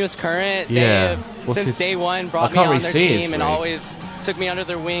Continuous Current. Yeah. They have, What's since his- day one, I brought me can't on really their see his team and rig. always took me under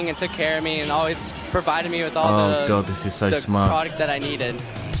their wing and took care of me and always provided me with all Oh the, god, this is so the smug. product that I needed.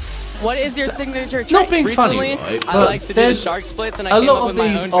 What is your signature trick? Not being Recently, funny, right? I but like to do the there's shark splits, and a I came lot up of with my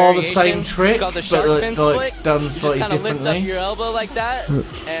these own are the variation. same trick, It's called the shark but fin like split. done You just slightly kind of lift up differently. your elbow like that,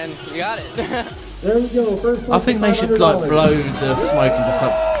 and you got it. I think they should like blow the smoke into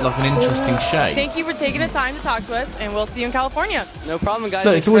some, like an interesting shape. Thank you for taking the time to talk to us, and we'll see you in California. No problem, guys.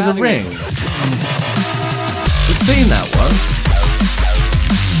 Look, Thanks it's always for a having ring. me. We've seen that one.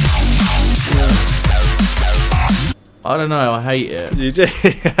 I don't know. I hate it. You do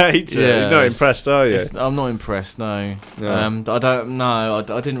hate it. You're not impressed, are you? I'm not impressed. No. No. I don't know. I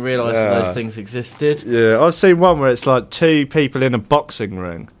didn't realise Yeah. those things existed. Yeah, I've seen one where it's like two people in a boxing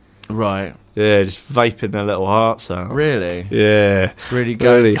ring. Right. Yeah, just vaping their little hearts out. Really. Yeah. Really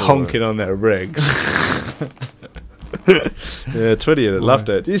going Really for honking on their rigs. Yeah, Twitty loved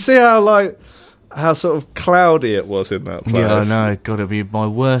it. Do you see how sort of cloudy it was in that place? Yeah, I know. Gotta be my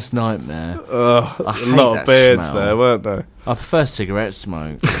worst nightmare. Oh, I a hate lot that of beards smell. there, weren't there? I prefer cigarette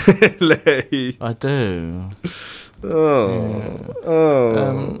smoke. Really? I do.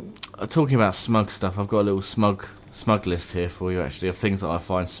 Oh. Talking about smug stuff, I've got a little smug list here for you. Actually, of things that I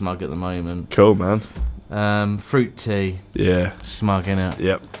find smug at the moment. Cool, man. Fruit tea, Yeah. smug innit?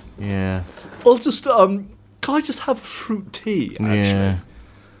 Yep. Yeah. I'll just can I just have fruit tea? Actually, Yeah.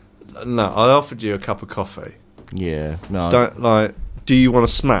 no. I offered you a cup of coffee. Yeah. No. Don't do you want a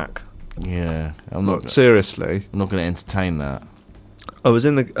smack? Yeah. I'm Like, not. seriously. I'm not going to entertain that. I was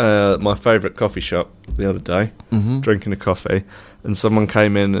in my favourite coffee shop the other day, drinking a coffee, and someone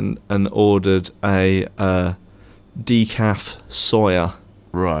came in and ordered a decaf soya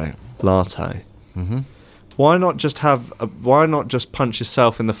Right. latte. Why not just punch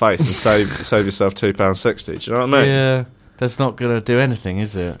yourself in the face and save yourself £2.60? Do you know what I mean? Yeah. That's not going to do anything,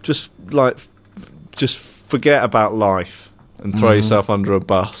 is it? Just forget about life and throw yourself under a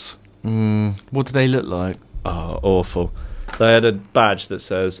bus. What do they look like? Oh, awful. They had a badge that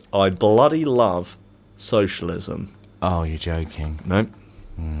says, "I bloody love socialism." Oh, you're joking. Nope.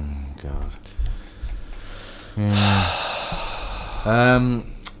 God. Yeah.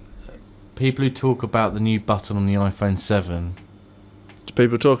 People who talk about the new button on the iPhone 7. Do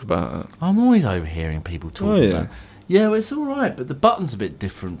people talk about it? I'm always overhearing people talk Oh, yeah. about. Yeah, well, it's all right, but the button's a bit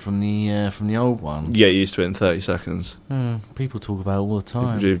different from the old one. You get used to it in 30 seconds. People talk about it all the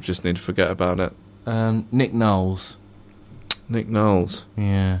time. You just need to forget about it. Nick Knowles. Nick Knowles.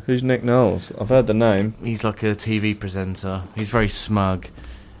 Yeah. Who's Nick Knowles? I've heard the name. He's like a TV presenter. He's very smug.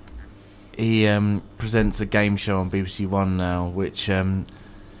 He presents a game show on BBC One now, which it's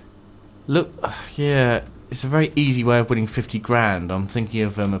a very easy way of winning 50 grand. I'm thinking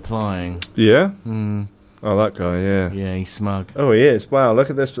of applying. Yeah? Oh, that guy, yeah. Yeah, he's smug. Oh, he is. Wow,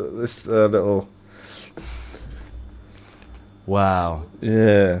 look at this little... Wow.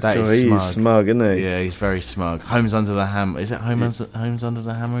 Yeah. That is he's smug. smug, isn't he? Yeah, he's very smug. Homes Under the Hammer. Is it Homes Under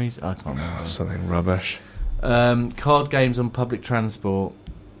the Hammer? I can't remember. Something rubbish. Card games on public transport.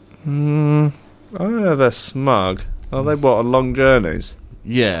 I don't know if they're smug. Are they what, on long journeys?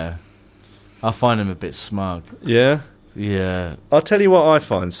 Yeah. I find them a bit smug. Yeah? Yeah. I'll tell you what I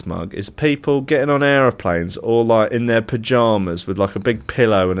find smug is people getting on aeroplanes all like in their pyjamas with like a big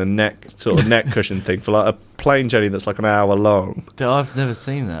pillow and a neck cushion thing for like a plane journey that's like an hour long. I've never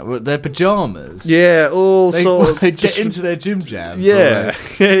seen that. Their pyjamas. Yeah, They get into their gym jams. Yeah,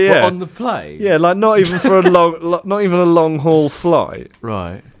 yeah. What, on the plane. Yeah, like not even for a not even a long haul flight.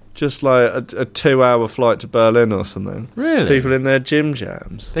 Right. Just like a 2-hour flight to Berlin or something. Really? People in their gym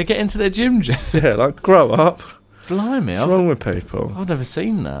jams. They get into their gym jams. Yeah, like grow up. Blimey, What's wrong with people? I've never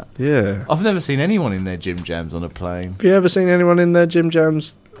seen that. Yeah. I've never seen anyone in their gym jams on a plane. Have you ever seen anyone in their gym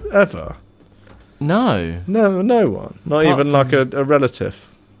jams ever? No. No one. Not Apart even like a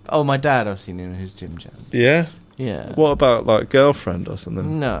relative. Oh, my dad, I've seen him in his gym jams. Yeah? Yeah. What about like girlfriend or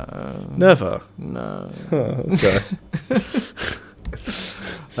something? No. Never? No. Oh, okay.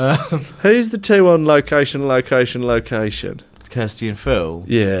 Who's the two on location? Kirsty and Phil.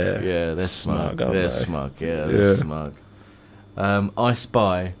 Yeah. Yeah, they're smug. aren't They're they? smug. Yeah, they're smug. I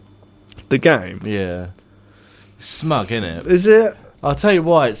Spy. The game? Yeah. Smug, innit? Is it? I'll tell you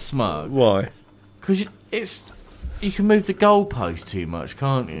why it's smug. Why? Because you can move the goalpost too much,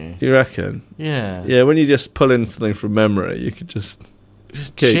 can't you? You reckon? Yeah. Yeah, when you just pull in something from memory, you could just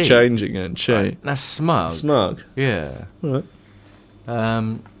keep cheat. changing it and cheat. Right, that's smug. Smug? Yeah. Right.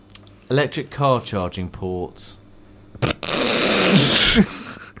 Electric car charging ports.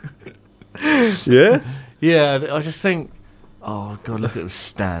 Yeah? Yeah, I just think, oh god, look at them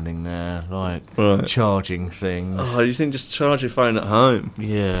standing there, like charging things. Oh, you think just charge your phone at home?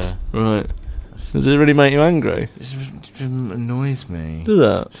 Yeah. Right. Does it really make you angry? It just annoys me. Does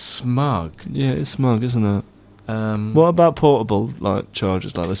that? Smug. Yeah, it's smug, isn't it? What about portable like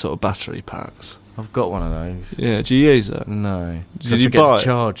chargers, like the sort of battery packs? I've got one of those. Yeah, do you use it? No. Did you buy it?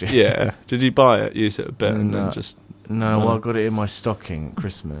 Charge it? Yeah. Did you buy it, use it a bit, and No. then just... No, well, I got it in my stocking at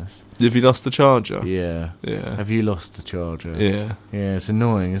Christmas. Have you lost the charger? Yeah. Yeah. Have you lost the charger? Yeah. Yeah, it's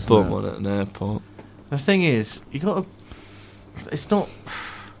annoying, isn't Bought it? one at an airport. The thing is, you got to... It's not...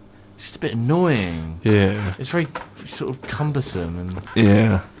 It's just a bit annoying. Yeah. It's very sort of cumbersome and...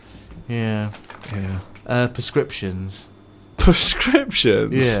 Yeah. Yeah. Yeah. Prescriptions.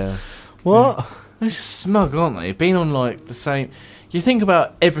 Prescriptions? Yeah. What? They're just smug, aren't they? Being on, like, the same... You think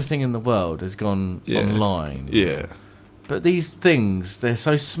about everything in the world has gone online. Yeah. But these things, they're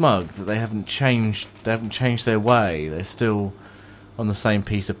so smug that they haven't changed their way. They're still on the same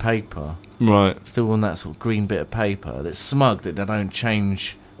piece of paper. Right. Still on that sort of green bit of paper. That's smug that they don't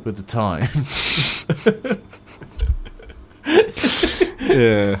change with the time.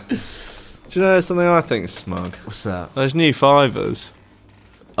 Yeah. Do you know something I think is smug? What's that? Those new fivers.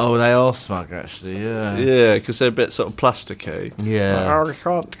 Oh, they are smug, actually, yeah. Yeah, because they're a bit sort of plasticky. Yeah. Like,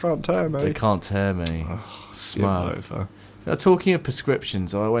 oh, can't tear me. They can't tear me. Smug. Over. Now, talking of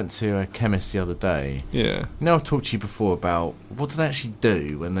prescriptions, I went to a chemist the other day. Yeah. You know, I've talked to you before about what do they actually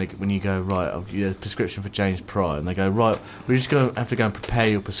do when you go, right, I'll give you a prescription for James Pryor, and they go, right, we're just going to have to go and prepare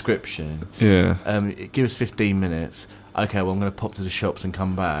your prescription. Yeah. Give us 15 minutes. Okay, well, I'm going to pop to the shops and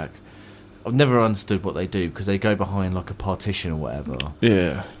come back. I've never understood what they do because they go behind like a partition or whatever.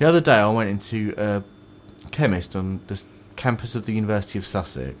 Yeah. The other day I went into a chemist on the campus of the University of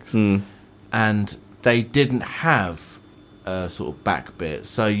Sussex, and they didn't have a sort of back bit,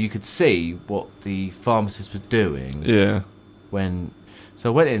 so you could see what the pharmacist was doing. Yeah. So I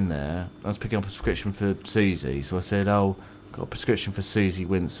went in there. I was picking up a prescription for Susie, so I said, "Oh, got a prescription for Susie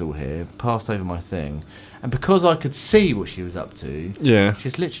Winsell here." Passed over my thing. And because I could see what she was up to, she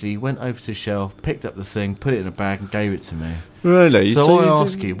just literally went over to the shelf, picked up the thing, put it in a bag and gave it to me. Really? So I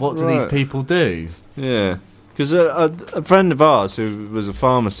ask you, what do these people do? Yeah. Because a friend of ours who was a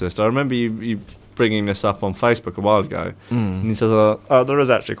pharmacist, I remember you bringing this up on Facebook a while ago, and he says, there is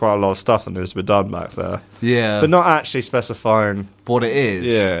actually quite a lot of stuff that needs to be done back there. Yeah. But not actually specifying... what it is.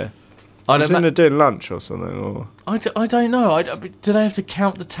 Yeah. I think they're doing lunch or something, or... I don't know. Do they have to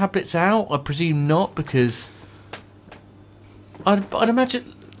count the tablets out? I presume not, because I'd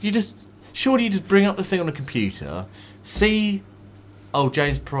imagine surely you just bring up the thing on a computer, see,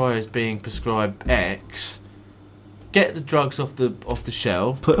 James Pryor is being prescribed X, get the drugs off the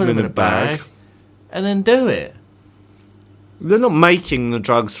shelf, put them in a bag, and then do it. They're not making the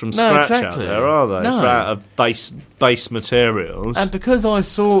drugs from scratch out there, are they? No. Out of base materials. And because I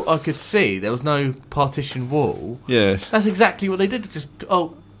could see there was no partition wall. Yeah. That's exactly what they did. Just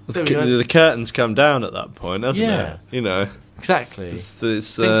there we go. The curtains come down at that point, hasn't Yeah. it? You know. Exactly.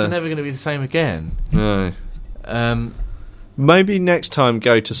 Things are never going to be the same again. No. Maybe next time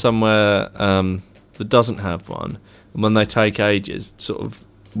go to somewhere that doesn't have one, and when they take ages, sort of.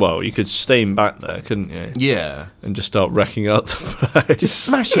 Well, you could steam back there, couldn't you? Yeah. And just start wrecking up the place. Just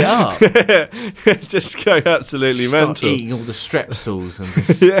smash it up. Just go absolutely start mental. Eating all the strepsils and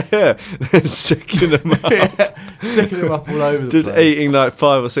just... Sicking them up. Sticking them up all over the just place. Just eating like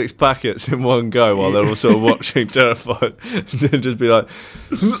 5 or 6 packets in one go while they're all sort of watching terrified. And then just be like...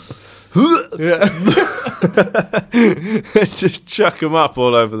 just chuck them up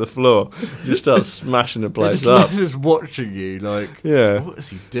all over the floor. Just start smashing the place up. Just watching you, like, what is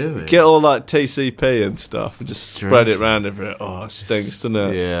he doing? Get all like TCP and stuff and just spread it around everywhere. Oh, it stinks, doesn't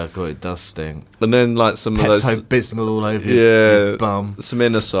it? Yeah, God, it does stink. And then like some of those Pepto-Bismol all over your bum. Some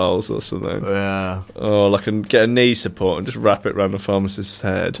inner soles or something. Yeah. Oh, like and get a knee support and just wrap it around the pharmacist's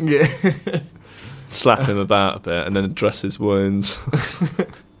head. Yeah. Slap him about a bit and then dress his wounds.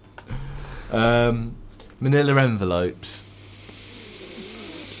 Manila envelopes.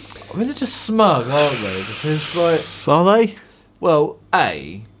 I mean, they're just smug, aren't they? Because, like... Are they? Well,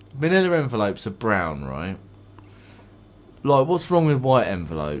 manila envelopes are brown, right? Like, what's wrong with white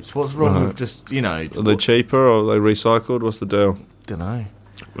envelopes? What's wrong with just, you know... Are they cheaper or are they recycled? What's the deal? Dunno.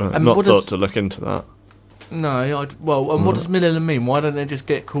 Right, I've not thought to look into that. No, what does manila mean? Why don't they just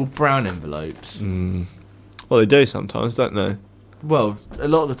get called brown envelopes? Well, they do sometimes, don't they? Well, a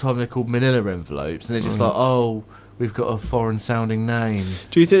lot of the time they're called manila envelopes, and they're just like, oh, we've got a foreign-sounding name.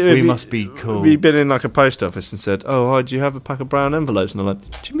 Do you think we must be cool? Have you been in like a post office and said, "Oh, do you have a pack of brown envelopes?" And they're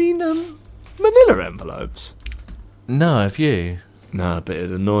like, "Do you mean manila envelopes?" No, have you? No, but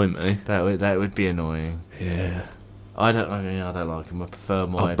it'd annoy me. That would be annoying. Yeah. I don't like them. I prefer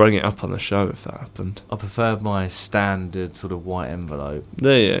my... I'll bring it up on the show if that happened. I prefer my standard sort of white envelope.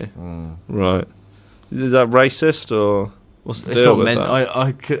 Do you? Right. Is that racist or what's the deal with that?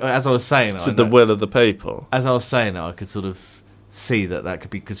 I could, as I was saying... Is it the will of the people? As I was saying, I could sort of see that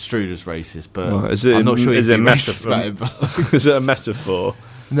could be construed as racist, but I'm not sure is it a metaphor? Is it a metaphor?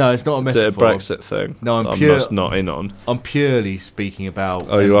 No, it's not a metaphor. Is it a Brexit thing? No, I'm just not in on. I'm purely speaking about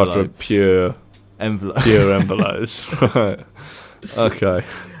Oh, you're after pure envelopes. Pure envelopes. Right. Okay.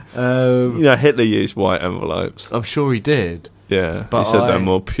 Hitler used white envelopes. I'm sure he did. Yeah, but he said they're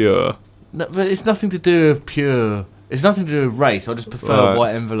more pure. No, but it's nothing to do with pure... It's nothing to do with race. I just prefer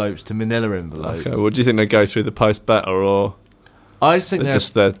white envelopes to manila envelopes. Okay, well, do you think they go through the post better, or... I just think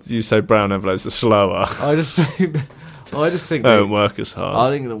you say brown envelopes are slower. I just think they don't work as hard. I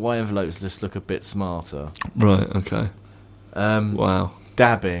think that white envelopes just look a bit smarter. Right, okay. Wow.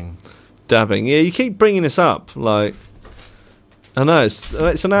 Dabbing. Yeah, you keep bringing this up. Like, I know it's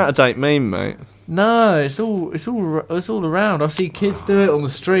an out of date meme, mate. No, it's all around. I see kids do it on the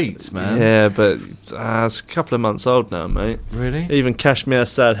streets, man. Yeah, but it's a couple of months old now, mate. Really? Even Kashmir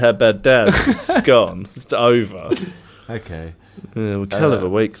Sad Hairbed Dad, it's gone. It's over. Okay. Yeah, we're hell of a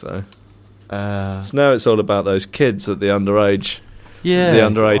week though. So now it's all about those kids at the underage. Yeah, the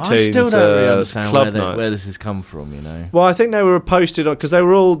under 18s. I still don't really understand where this has come from, you know. Well, I think they were posted on because they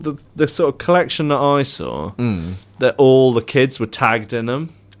were all the sort of collection that I saw. That all the kids were tagged in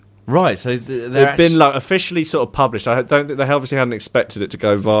them. Right, so they've been like officially sort of published. I don't think they obviously hadn't expected it to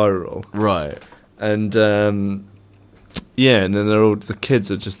go viral. Right, and and then the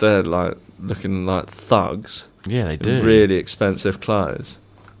kids are just there like looking like thugs. Yeah, they do. Really expensive clothes.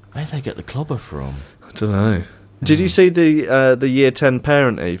 Where do they get the clobber from? I don't know. Did you see the Year 10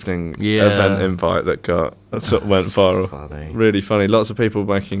 Parent Evening event invite that sort of went viral? Funny. Really funny. Lots of people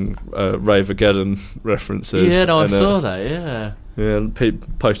making Rave-ageddon references. Yeah, no, I saw that. Yeah. Yeah,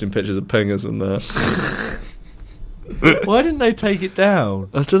 posting pictures of pingers and that. Why didn't they take it down?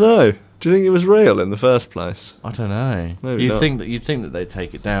 I don't know. Do you think it was real in the first place? I don't know. Maybe you'd think that they'd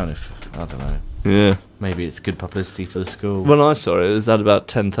take it down if I don't know. Yeah. Maybe it's good publicity for the school. When I saw it had about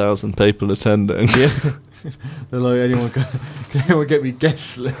 10,000 people attending. Yeah. They're like, anyone get me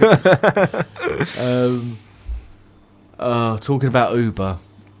guest list? Talking about Uber.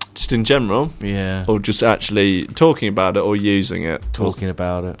 Just in general? Yeah. Or just actually talking about it or using it? Talking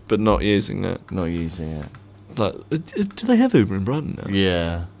about it. But not using it? Not using it. Like, do they have Uber in Brighton now?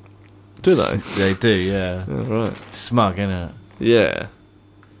 Yeah. Do they? They do, yeah. Oh, right. Smug, innit? Yeah.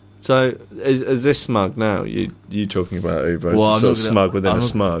 So, is this smug now? You talking about Uber? Well, sort of smug within a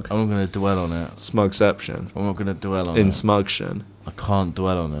smug? I'm not going to dwell on it. Smugception? I'm not going to dwell on it. Insmugtion? I can't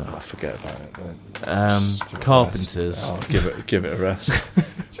dwell on it. Oh, forget about it then. Carpenters. Oh, give it a rest.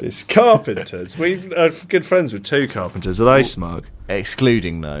 It's carpenters. We've good friends with 2 carpenters. Are they smug?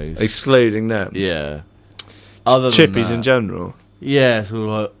 Excluding those. Excluding them? Yeah. Other than chippies in general? Yeah, sort of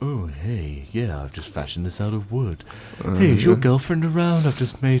like, oh, hey, yeah, I've just fashioned this out of wood. Hey, is your girlfriend around? I've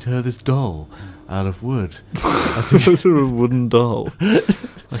just made her this doll out of wood. I think It's a wooden doll.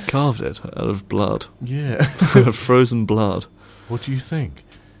 I carved it out of blood. Yeah. Out of frozen blood. What do you think?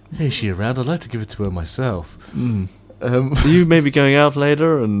 Hey, is she around? I'd like to give it to her myself. Are you maybe going out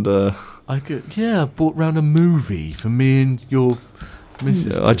later and... I bought round a movie for me and your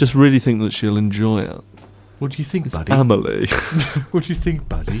missus. I just really think that she'll enjoy it. What do you think, It's buddy? Amelie. What do you think,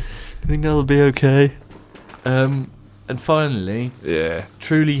 buddy? You think that'll be okay? And finally, Yeah.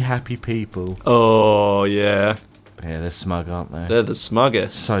 truly happy people. Oh, yeah. Yeah, they're smug, aren't they? They're the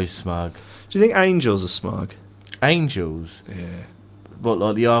smuggest. So smug. Do you think angels are smug? Angels? Yeah. What,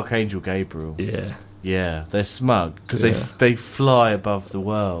 like the Archangel Gabriel? Yeah. Yeah, they're smug because Yeah. they fly above the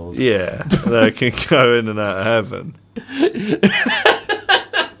world. Yeah. They can go in and out of heaven.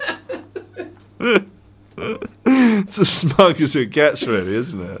 It's as smug as it gets, really,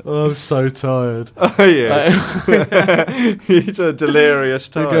 isn't it? Oh, I'm so tired. Oh, yeah. It's a delirious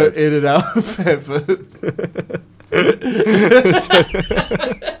They time. go in and out of heaven.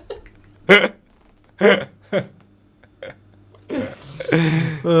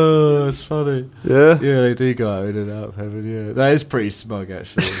 Oh, it's funny. Yeah? Yeah, they do go in and out of heaven, yeah. That is pretty smug,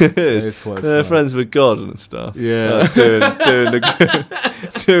 actually. It is. That is quite They're smug. friends with God and stuff. Yeah. Doing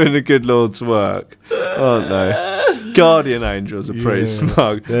the good Lord's work, aren't they? Guardian angels are pretty Yeah,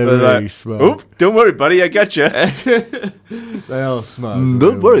 smug. they're really smug. Oop, don't worry, buddy, I got you. They are smug.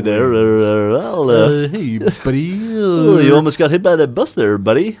 Don't worry there. Hey, buddy. Oh, you almost got hit by that bus there,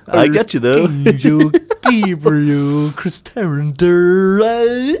 buddy. I got you, though. Angel Gabriel, Chris Tarrenter.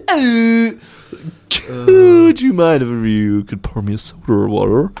 Would you mind if you could pour me a soda or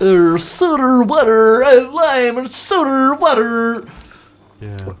water? Soda water and lime and soda water.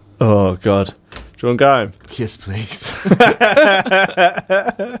 Yeah. Oh, God. Do you want to go home? Yes, please.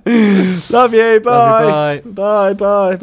 Love you, bye. Love you, bye. Bye, bye.